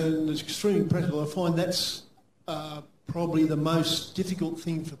finance, and it's extremely practical. I find that's probably the most difficult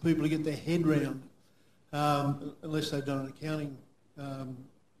thing for people to get their head around, unless they've done an accounting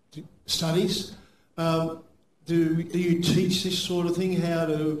studies. Do you teach this sort of thing, how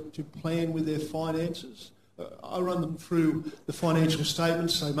to plan with their finances? I run them through the financial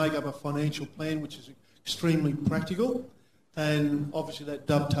statements. They make up a financial plan, which is extremely practical. and obviously that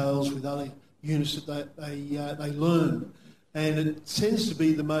dovetails with other units that they learn. And it tends to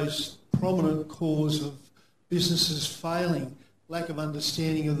be the most prominent cause of businesses failing, lack of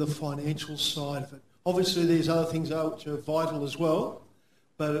understanding of the financial side of it. Obviously there's other things which are vital as well,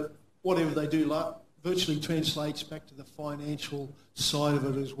 but whatever they do virtually translates back to the financial side of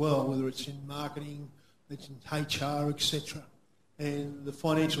it as well, whether it's in marketing, it's in HR, etc. And the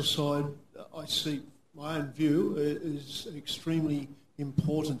financial side, I see, my own view, is extremely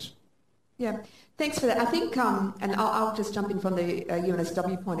important. Yeah, thanks for that. I think, and I'll just jump in from the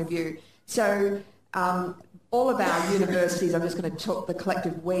UNSW point of view. So all of our universities, I'm just going to talk the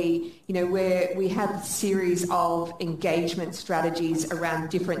collective we, where we have a series of engagement strategies around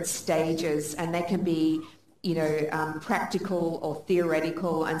different stages, and they can be, practical or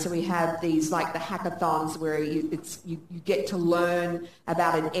theoretical. And so we have these like the hackathons where you get to learn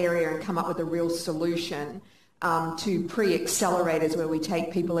about an area and come up with a real solution. To pre-accelerators where we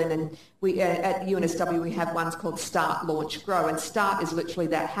take people in, and we at UNSW we have ones called Start, Launch, Grow, and Start is literally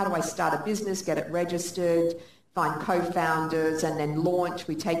that, how do I start a business, get it registered, find co-founders, and then launch.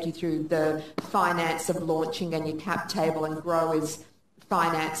 We take you through the finance of launching and your cap table, and Grow is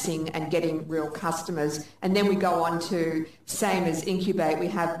financing and getting real customers. And then we go on to, same as Incubate, we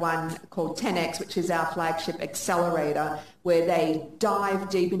have one called 10X, which is our flagship accelerator, where they dive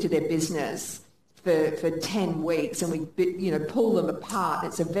deep into their business for 10 weeks, and we pull them apart.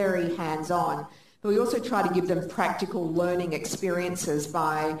 It's a very hands-on. But we also try to give them practical learning experiences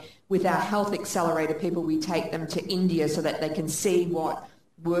with our health accelerator people, we take them to India so that they can see what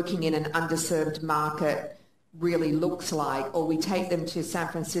working in an underserved market really looks like, or we take them to San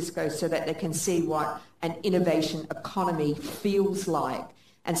Francisco so that they can see what an innovation economy feels like.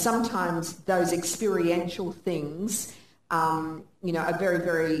 And sometimes those experiential things are very,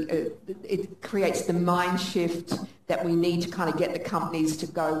 very, it creates the mind shift that we need to kind of get the companies to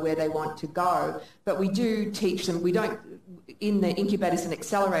go where they want to go. But we do teach them, in the incubators and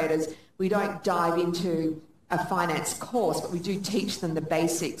accelerators, we don't dive into a finance course, but we do teach them the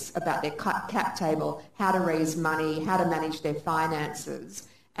basics about their cap table, how to raise money, how to manage their finances,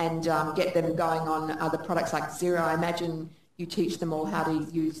 and get them going on other products like Xero. I imagine you teach them all how to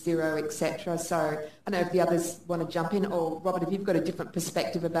use Xero, etc. So I don't know if the others want to jump in, or Robert, if you've got a different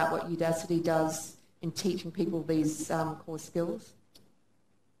perspective about what Udacity does in teaching people these core skills.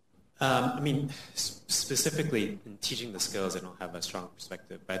 Specifically in teaching the skills, I don't have a strong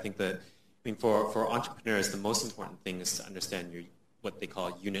perspective, but I think that, for entrepreneurs, the most important thing is to understand what they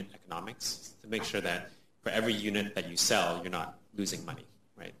call unit economics, to make sure that for every unit that you sell, you're not losing money,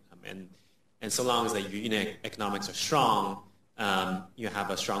 right? And so long as the unit economics are strong, you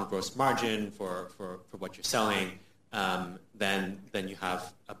have a strong gross margin for what you're selling, then you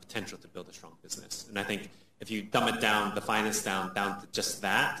have a potential to build a strong business. And I think if you dumb it down, the finance down to just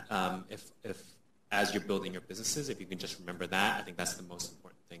that, if as you're building your businesses, if you can just remember that, I think that's the most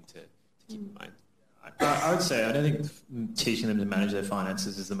important thing to keep in mind. I would say I don't think teaching them to manage their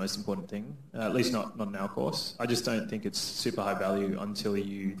finances is the most important thing, at least not in our course. I just don't think it's super high value until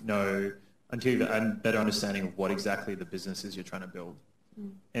you have a better understanding of what exactly the business is you're trying to build.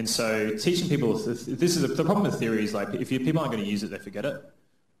 And so teaching people, the problem with theory is, like, if people aren't going to use it, they forget it.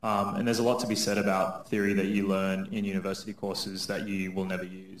 And there's a lot to be said about theory that you learn in university courses that you will never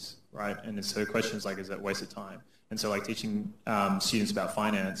use, right? And so the question is, like, is that a waste of time? And so, like, teaching students about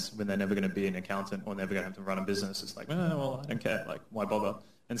finance when they're never going to be an accountant or never going to have to run a business, it's like, well, I don't care. Like, why bother?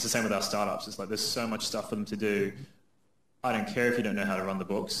 And it's the same with our startups. It's like there's so much stuff for them to do. I don't care if you don't know how to run the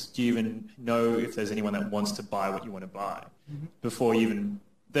books. Do you even know if there's anyone that wants to buy what you want to buy before you even...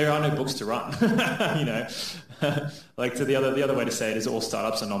 There are no books to run, Like, the other way to say it is all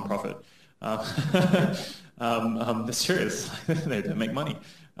startups are non-profit. That's true. They don't make money.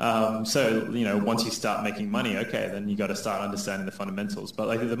 So once you start making money, okay, then you got to start understanding the fundamentals. But,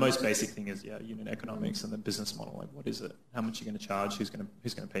 like, the most basic thing is unit economics and the business model. Like, what is it? How much are you going to charge? Who's going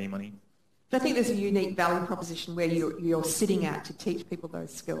to pay you money? But I think there's a unique value proposition where you're sitting at to teach people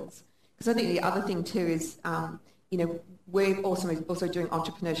those skills. Because I think the other thing too is, we're also doing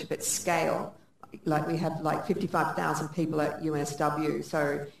entrepreneurship at scale. Like, we have like 55,000 people at UNSW.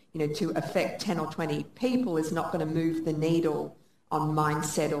 So, to affect 10 or 20 people is not going to move the needle on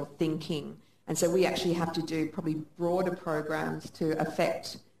mindset or thinking. And so we actually have to do probably broader programs to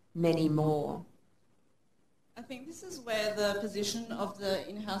affect many more. I think this is where the position of the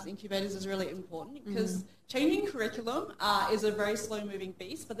in-house incubators is really important, because changing curriculum is a very slow-moving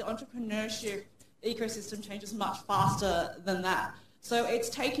beast, but the entrepreneurship ecosystem changes much faster than that. So it's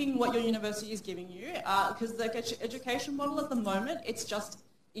taking what your university is giving you, because the education model at the moment, it's just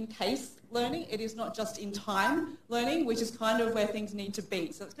in pace learning. It is not just in time learning, which is kind of where things need to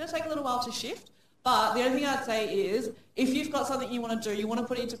be. So it's going to take a little while to shift. But the only thing I'd say is if you've got something you want to do, you want to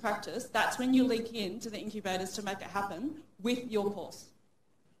put it into practice, that's when you link in to the incubators to make it happen with your course.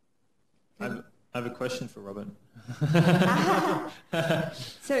 I have a question for Robin.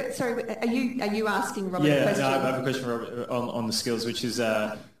 So, sorry, are you asking Robin a question? Yeah, I have a question for Robin on the skills, which is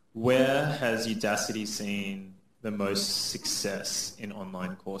where has Udacity seen the most success in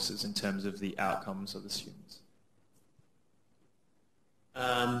online courses in terms of the outcomes of the students?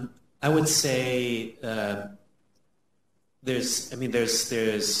 I would say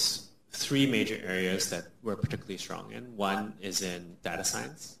there's three major areas that we're particularly strong in. One is in data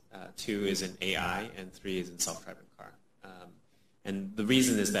science, two is in AI, and three is in self-driving car. And the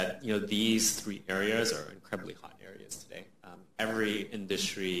reason is that these three areas are incredibly hot areas today. Every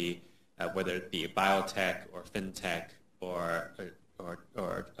industry, whether it be biotech or fintech or I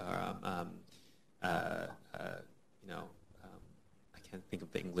can't think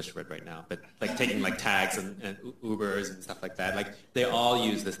of the English word right now, but like taking like tags and Ubers and stuff like that, like they all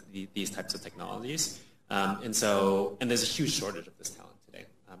use these types of technologies, and there's a huge shortage of this talent today,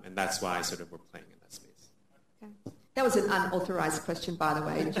 and that's why sort of we're playing in that space. Okay. That was an unauthorized question, by the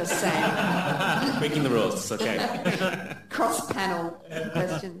way, just saying. Breaking the rules, it's okay. Cross-panel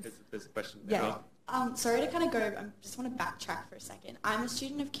questions. There's a question there. Yeah. Sorry to kind of go, I just want to backtrack for a second. I'm a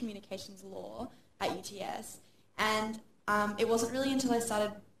student of communications law at UTS, and it wasn't really until I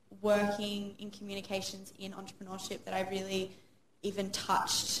started working in communications in entrepreneurship that I really even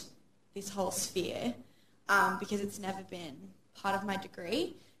touched this whole sphere, because it's never been part of my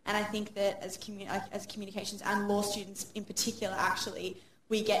degree. And I think that as communications and law students in particular, actually,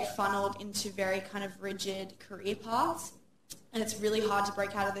 we get funneled into very kind of rigid career paths. And it's really hard to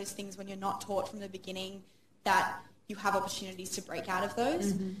break out of those things when you're not taught from the beginning that you have opportunities to break out of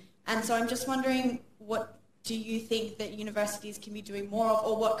those. Mm-hmm. And so I'm just wondering, what do you think that universities can be doing more of,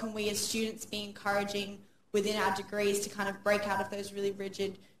 or what can we as students be encouraging within our degrees to kind of break out of those really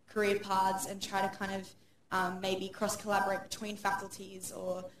rigid career paths and try to kind of maybe cross-collaborate between faculties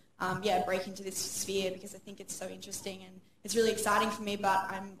or, break into this sphere, because I think it's so interesting and it's really exciting for me, but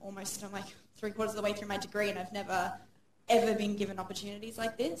I'm like 3/4 of the way through my degree and I've never ever been given opportunities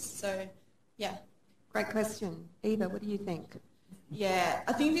like this. So, yeah. Great question. Eva, what do you think? Yeah,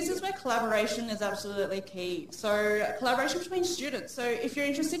 I think this is where collaboration is absolutely key. So collaboration between students. So if you're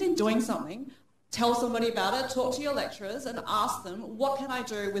interested in doing something, tell somebody about it, talk to your lecturers and ask them, what can I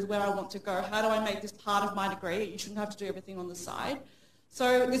do with where I want to go? How do I make this part of my degree? You shouldn't have to do everything on the side.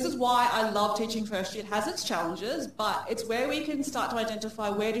 So this is why I love teaching first year. It has its challenges, but it's where we can start to identify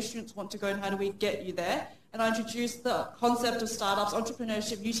where do students want to go and how do we get you there. And I introduce the concept of startups,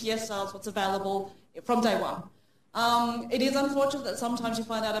 entrepreneurship, UTS startups, what's available from day one. It is unfortunate that sometimes you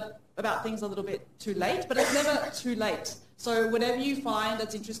find out about things a little bit too late, but it's never too late. So whatever you find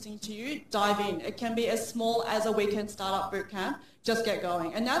that's interesting to you, dive in. It can be as small as a weekend startup bootcamp. Just get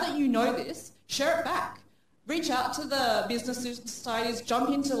going. And now that you know this, share it back. Reach out to the business societies, jump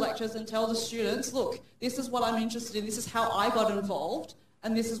into lectures and tell the students, look, this is what I'm interested in, this is how I got involved,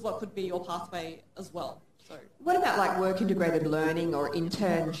 and this is what could be your pathway as well. So, what about like work integrated learning or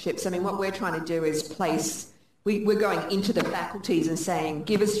internships? I mean, what we're trying to do is place, we're going into the faculties and saying,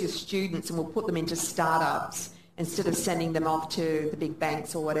 give us your students and we'll put them into startups instead of sending them off to the big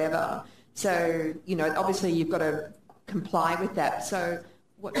banks or whatever. So, obviously you've got to comply with that. So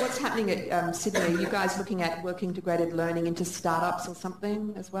what's happening at Sydney? Are you guys looking at work integrated learning into startups or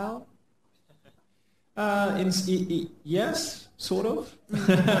something as well? Yes, sort of.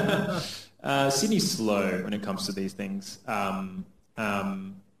 Sydney's slow when it comes to these things. I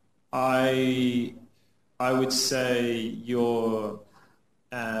would say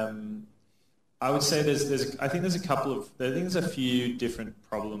there's a few different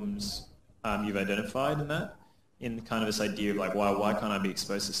problems you've identified in that. In kind of this idea of like, why can't I be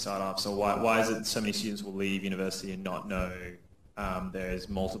exposed to startups, or why is it so many students will leave university and not know there's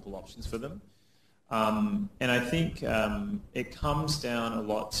multiple options for them? And I think it comes down a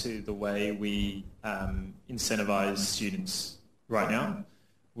lot to the way we incentivize students right now,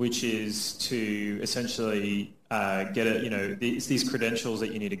 which is to essentially get these credentials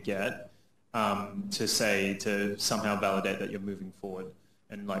that you need to get to somehow validate that you're moving forward.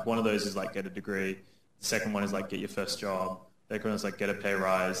 And like one of those is like get a degree. The second one is like get your first job. The second one is like get a pay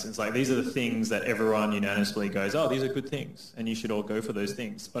rise. It's like these are the things that everyone unanimously goes, oh, these are good things, and you should all go for those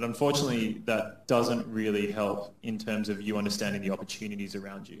things. But unfortunately, that doesn't really help in terms of you understanding the opportunities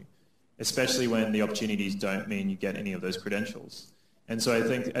around you, especially when the opportunities don't mean you get any of those credentials. And so I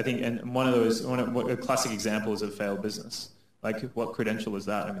think, and one of a classic example is a failed business. Like, what credential is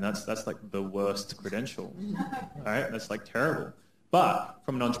that? I mean, that's like the worst credential, right? That's like terrible. But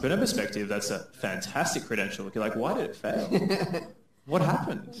from an entrepreneur perspective, that's a fantastic credential. You're like, why did it fail? What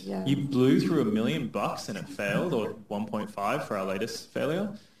happened? Yeah. You blew through $1 million and it failed, or 1.5 for our latest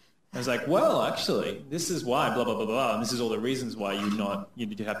failure. I was like, well, actually, this is why, blah, blah, blah, blah, and this is all the reasons why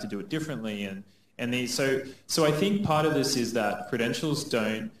you have to do it differently. So I think part of this is that credentials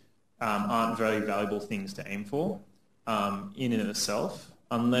aren't very valuable things to aim for in and of itself,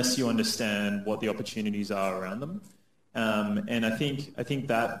 unless you understand what the opportunities are around them. And I think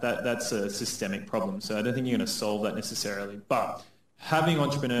that's a systemic problem. So I don't think you're going to solve that necessarily. But having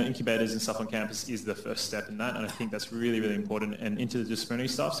entrepreneur incubators and stuff on campus is the first step in that, and I think that's really, really important. And interdisciplinary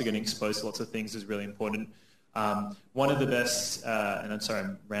stuff, so getting exposed to lots of things is really important. One of the best, and I'm sorry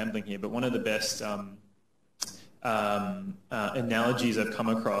I'm rambling here, but one of the best analogies I've come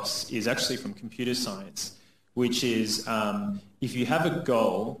across is actually from computer science, which is if you have a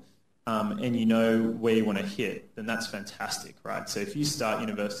goal and you know where you want to hit, then that's fantastic, right? So if you start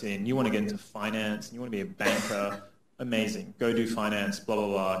university and you want to get into finance and you want to be a banker, amazing. Go do finance, blah, blah,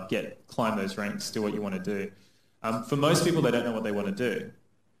 blah, climb those ranks, do what you want to do. For most people, they don't know what they want to do.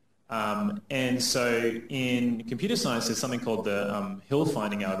 And so in computer science, there's something called the hill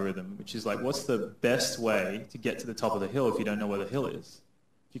finding algorithm, which is like, what's the best way to get to the top of the hill if you don't know where the hill is?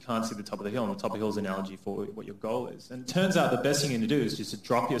 If you can't see the top of the hill, and the top of the hill is an analogy for what your goal is. And it turns out the best thing you can do is just to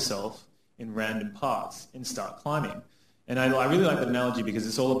drop yourself in random parts and start climbing. And I really like that analogy because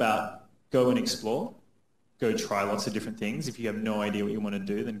it's all about go and explore. Go try lots of different things. If you have no idea what you want to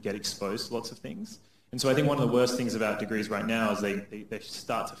do, then get exposed to lots of things. And so I think one of the worst things about degrees right now is they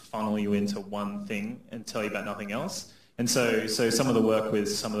start to funnel you into one thing and tell you about nothing else. And so some of the work with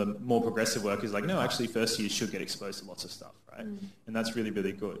some of the more progressive work is like, no, actually first year you should get exposed to lots of stuff, right? And that's really,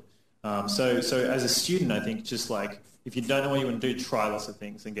 really good. So as a student, I think just like, if you don't know what you want to do, try lots of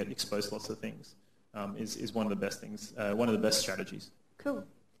things and get exposed to lots of things is one of the best things, one of the best strategies. Cool.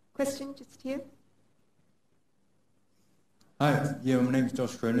 Question just here. Hi, my name is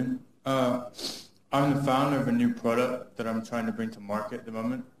Josh Cronin. I'm the founder of a new product that I'm trying to bring to market at the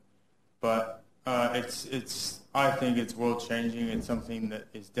moment, but I think it's world changing. It's something that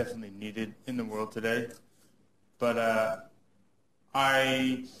is definitely needed in the world today. But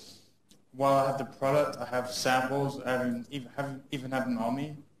while I have the product, I have samples. I haven't even have them on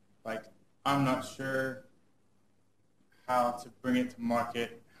me. Like, I'm not sure how to bring it to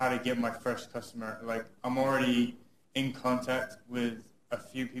market, how to get my first customer. Like, I'm already in contact with a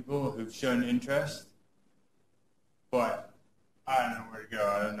few people who've shown interest, but I don't know where to go.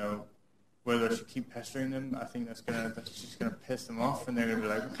 I don't know whether I should keep pestering them. I think that's just gonna piss them off, and they're gonna be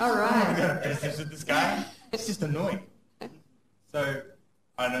like, "All right, I'm gonna business with this guy." It's just annoying. So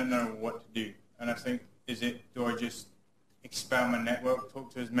I don't know what to do, and I think, do I just expand my network, talk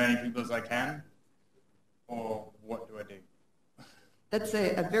to as many people as I can, or what do I do? That's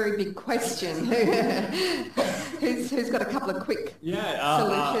a very big question. Who's got a couple of quick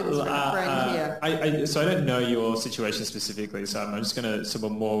solutions for a friend here? So I don't know your situation specifically, so I'm just going to sort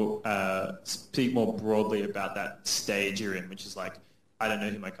of more speak more broadly about that stage you're in, which is like, I don't know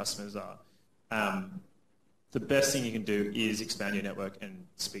who my customers are. The best thing you can do is expand your network and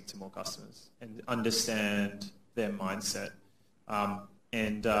speak to more customers and understand their mindset. So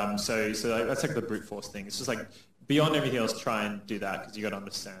that's like the brute force thing. It's just like, beyond everything else, try and do that, because you got to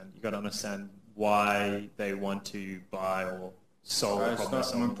understand. You got to understand why they want to buy or solve a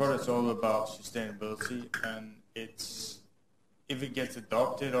problem. My product's all about sustainability, and if it gets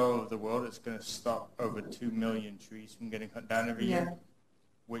adopted all over the world, it's going to stop over 2 million trees from getting cut down every year,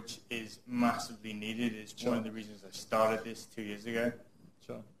 which is massively needed. It's one of the reasons I started this 2 years ago.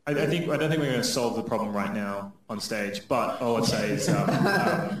 Sure. I don't think we're going to solve the problem right now on stage, but all I'd say is,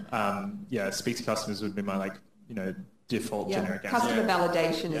 speak to customers would be my default generic answer. Customer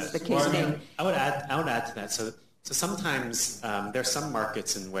validation is the key thing. I would add to that. So sometimes there are some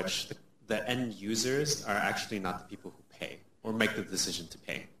markets in which the end users are actually not the people who pay or make the decision to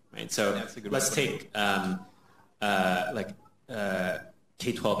pay, right? So let's take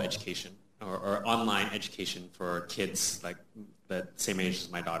K-12 education or online education for kids like the same age as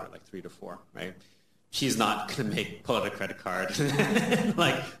my daughter, like 3 to 4, right? She's not going to pull out a credit card,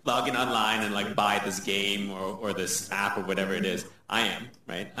 log in online and buy this game or this app or whatever it is. I am,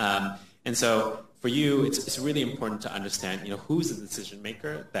 right? And so for you, it's really important to understand, who's the decision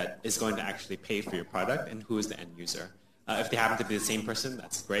maker that is going to actually pay for your product and who is the end user. If they happen to be the same person,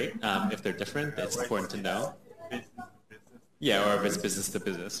 that's great. If they're different, that's important to know. Yeah, or if it's business to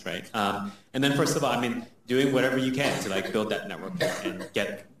business, right? And then first of all, doing whatever you can to build that network and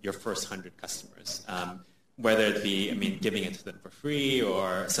get your first 100 customers. whether it be, I mean, giving it to them for free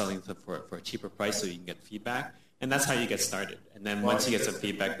or selling it to them for a cheaper price so you can get feedback. And that's how you get started. And then once you get some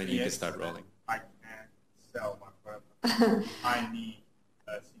feedback, then you can start rolling. I can't sell my product. I need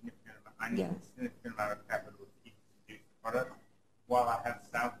a significant amount of capital to produce the product. While I have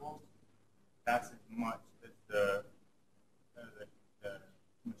samples, that's as much as the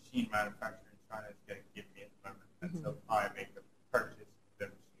machine manufacturer in China is going to give me at the moment. And so I make a purchase of the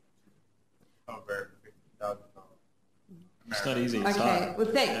machine over $50,000. It's not easy. Okay, well,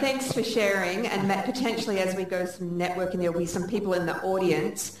 thanks for sharing. And Matt, potentially as we go some networking, there will be some people in the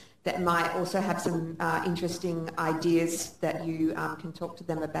audience that might also have some interesting ideas that you can talk to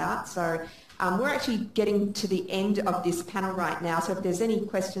them about. So we're actually getting to the end of this panel right now. So if there's any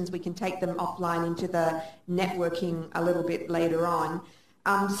questions, we can take them offline into the networking a little bit later on.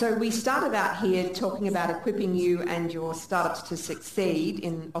 So we started out here talking about equipping you and your startups to succeed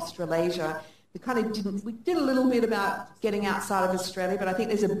in Australasia. We did a little bit about getting outside of Australia, but I think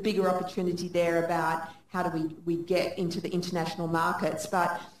there's a bigger opportunity there about how do we get into the international markets.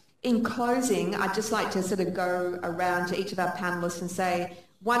 But in closing, I'd just like to sort of go around to each of our panelists and say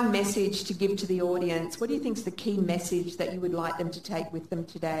one message to give to the audience. What do you think is the key message that you would like them to take with them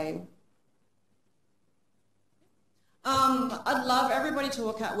today? I'd love everybody to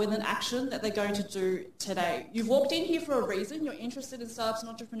walk out with an action that they're going to do today. You've walked in here for a reason. You're interested in startups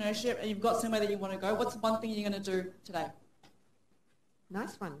and entrepreneurship, and you've got somewhere that you want to go. What's one thing you're going to do today?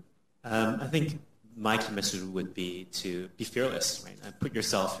 Nice one. I think my key message would be to be fearless, right? And put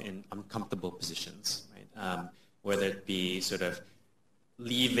yourself in uncomfortable positions, right? Whether it be sort of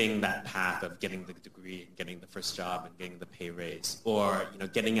leaving that path of getting the degree, getting the first job, and getting the pay raise, or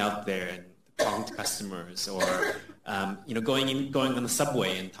getting out there and talking to customers, or going on the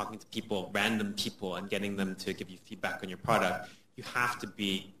subway and talking to people, random people, and getting them to give you feedback on your product. You have to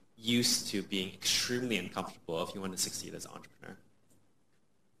be used to being extremely uncomfortable if you want to succeed as an entrepreneur.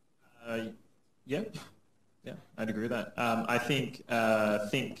 Yeah, I'd agree with that. I think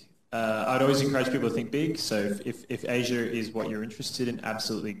I'd always encourage people to think big. So if Asia is what you're interested in,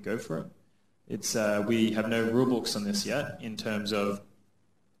 absolutely go for it. It's we have no rule books on this yet in terms of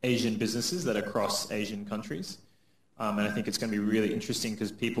Asian businesses that are across Asian countries. And I think it's going to be really interesting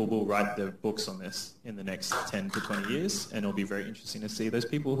because people will write their books on this in the next 10 to 20 years, and it'll be very interesting to see those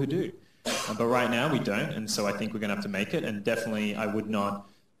people who do. But right now we don't, and so I think we're going to have to make it. And definitely I would not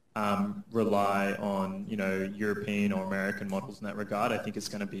rely on European or American models in that regard. I think it's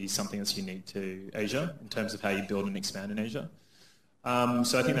going to be something that's unique to Asia in terms of how you build and expand in Asia.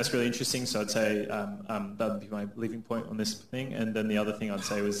 So I think that's really interesting. So I'd say that would be my leaving point on this thing. And then the other thing I'd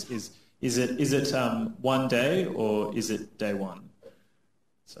say was is it one day or is it day one?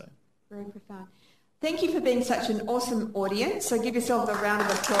 So very profound. Thank you for being such an awesome audience. So give yourselves a round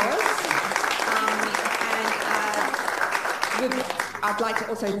of applause. I'd like to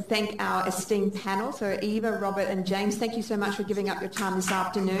also thank our esteemed panel. So Eva, Robert and James, thank you so much for giving up your time this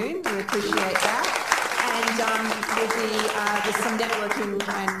afternoon. We appreciate that. And there's some networking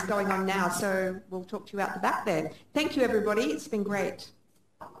and going on now, so we'll talk to you out the back there. Thank you, everybody. It's been great.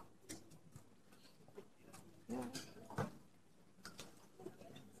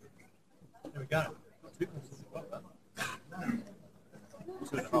 There we go.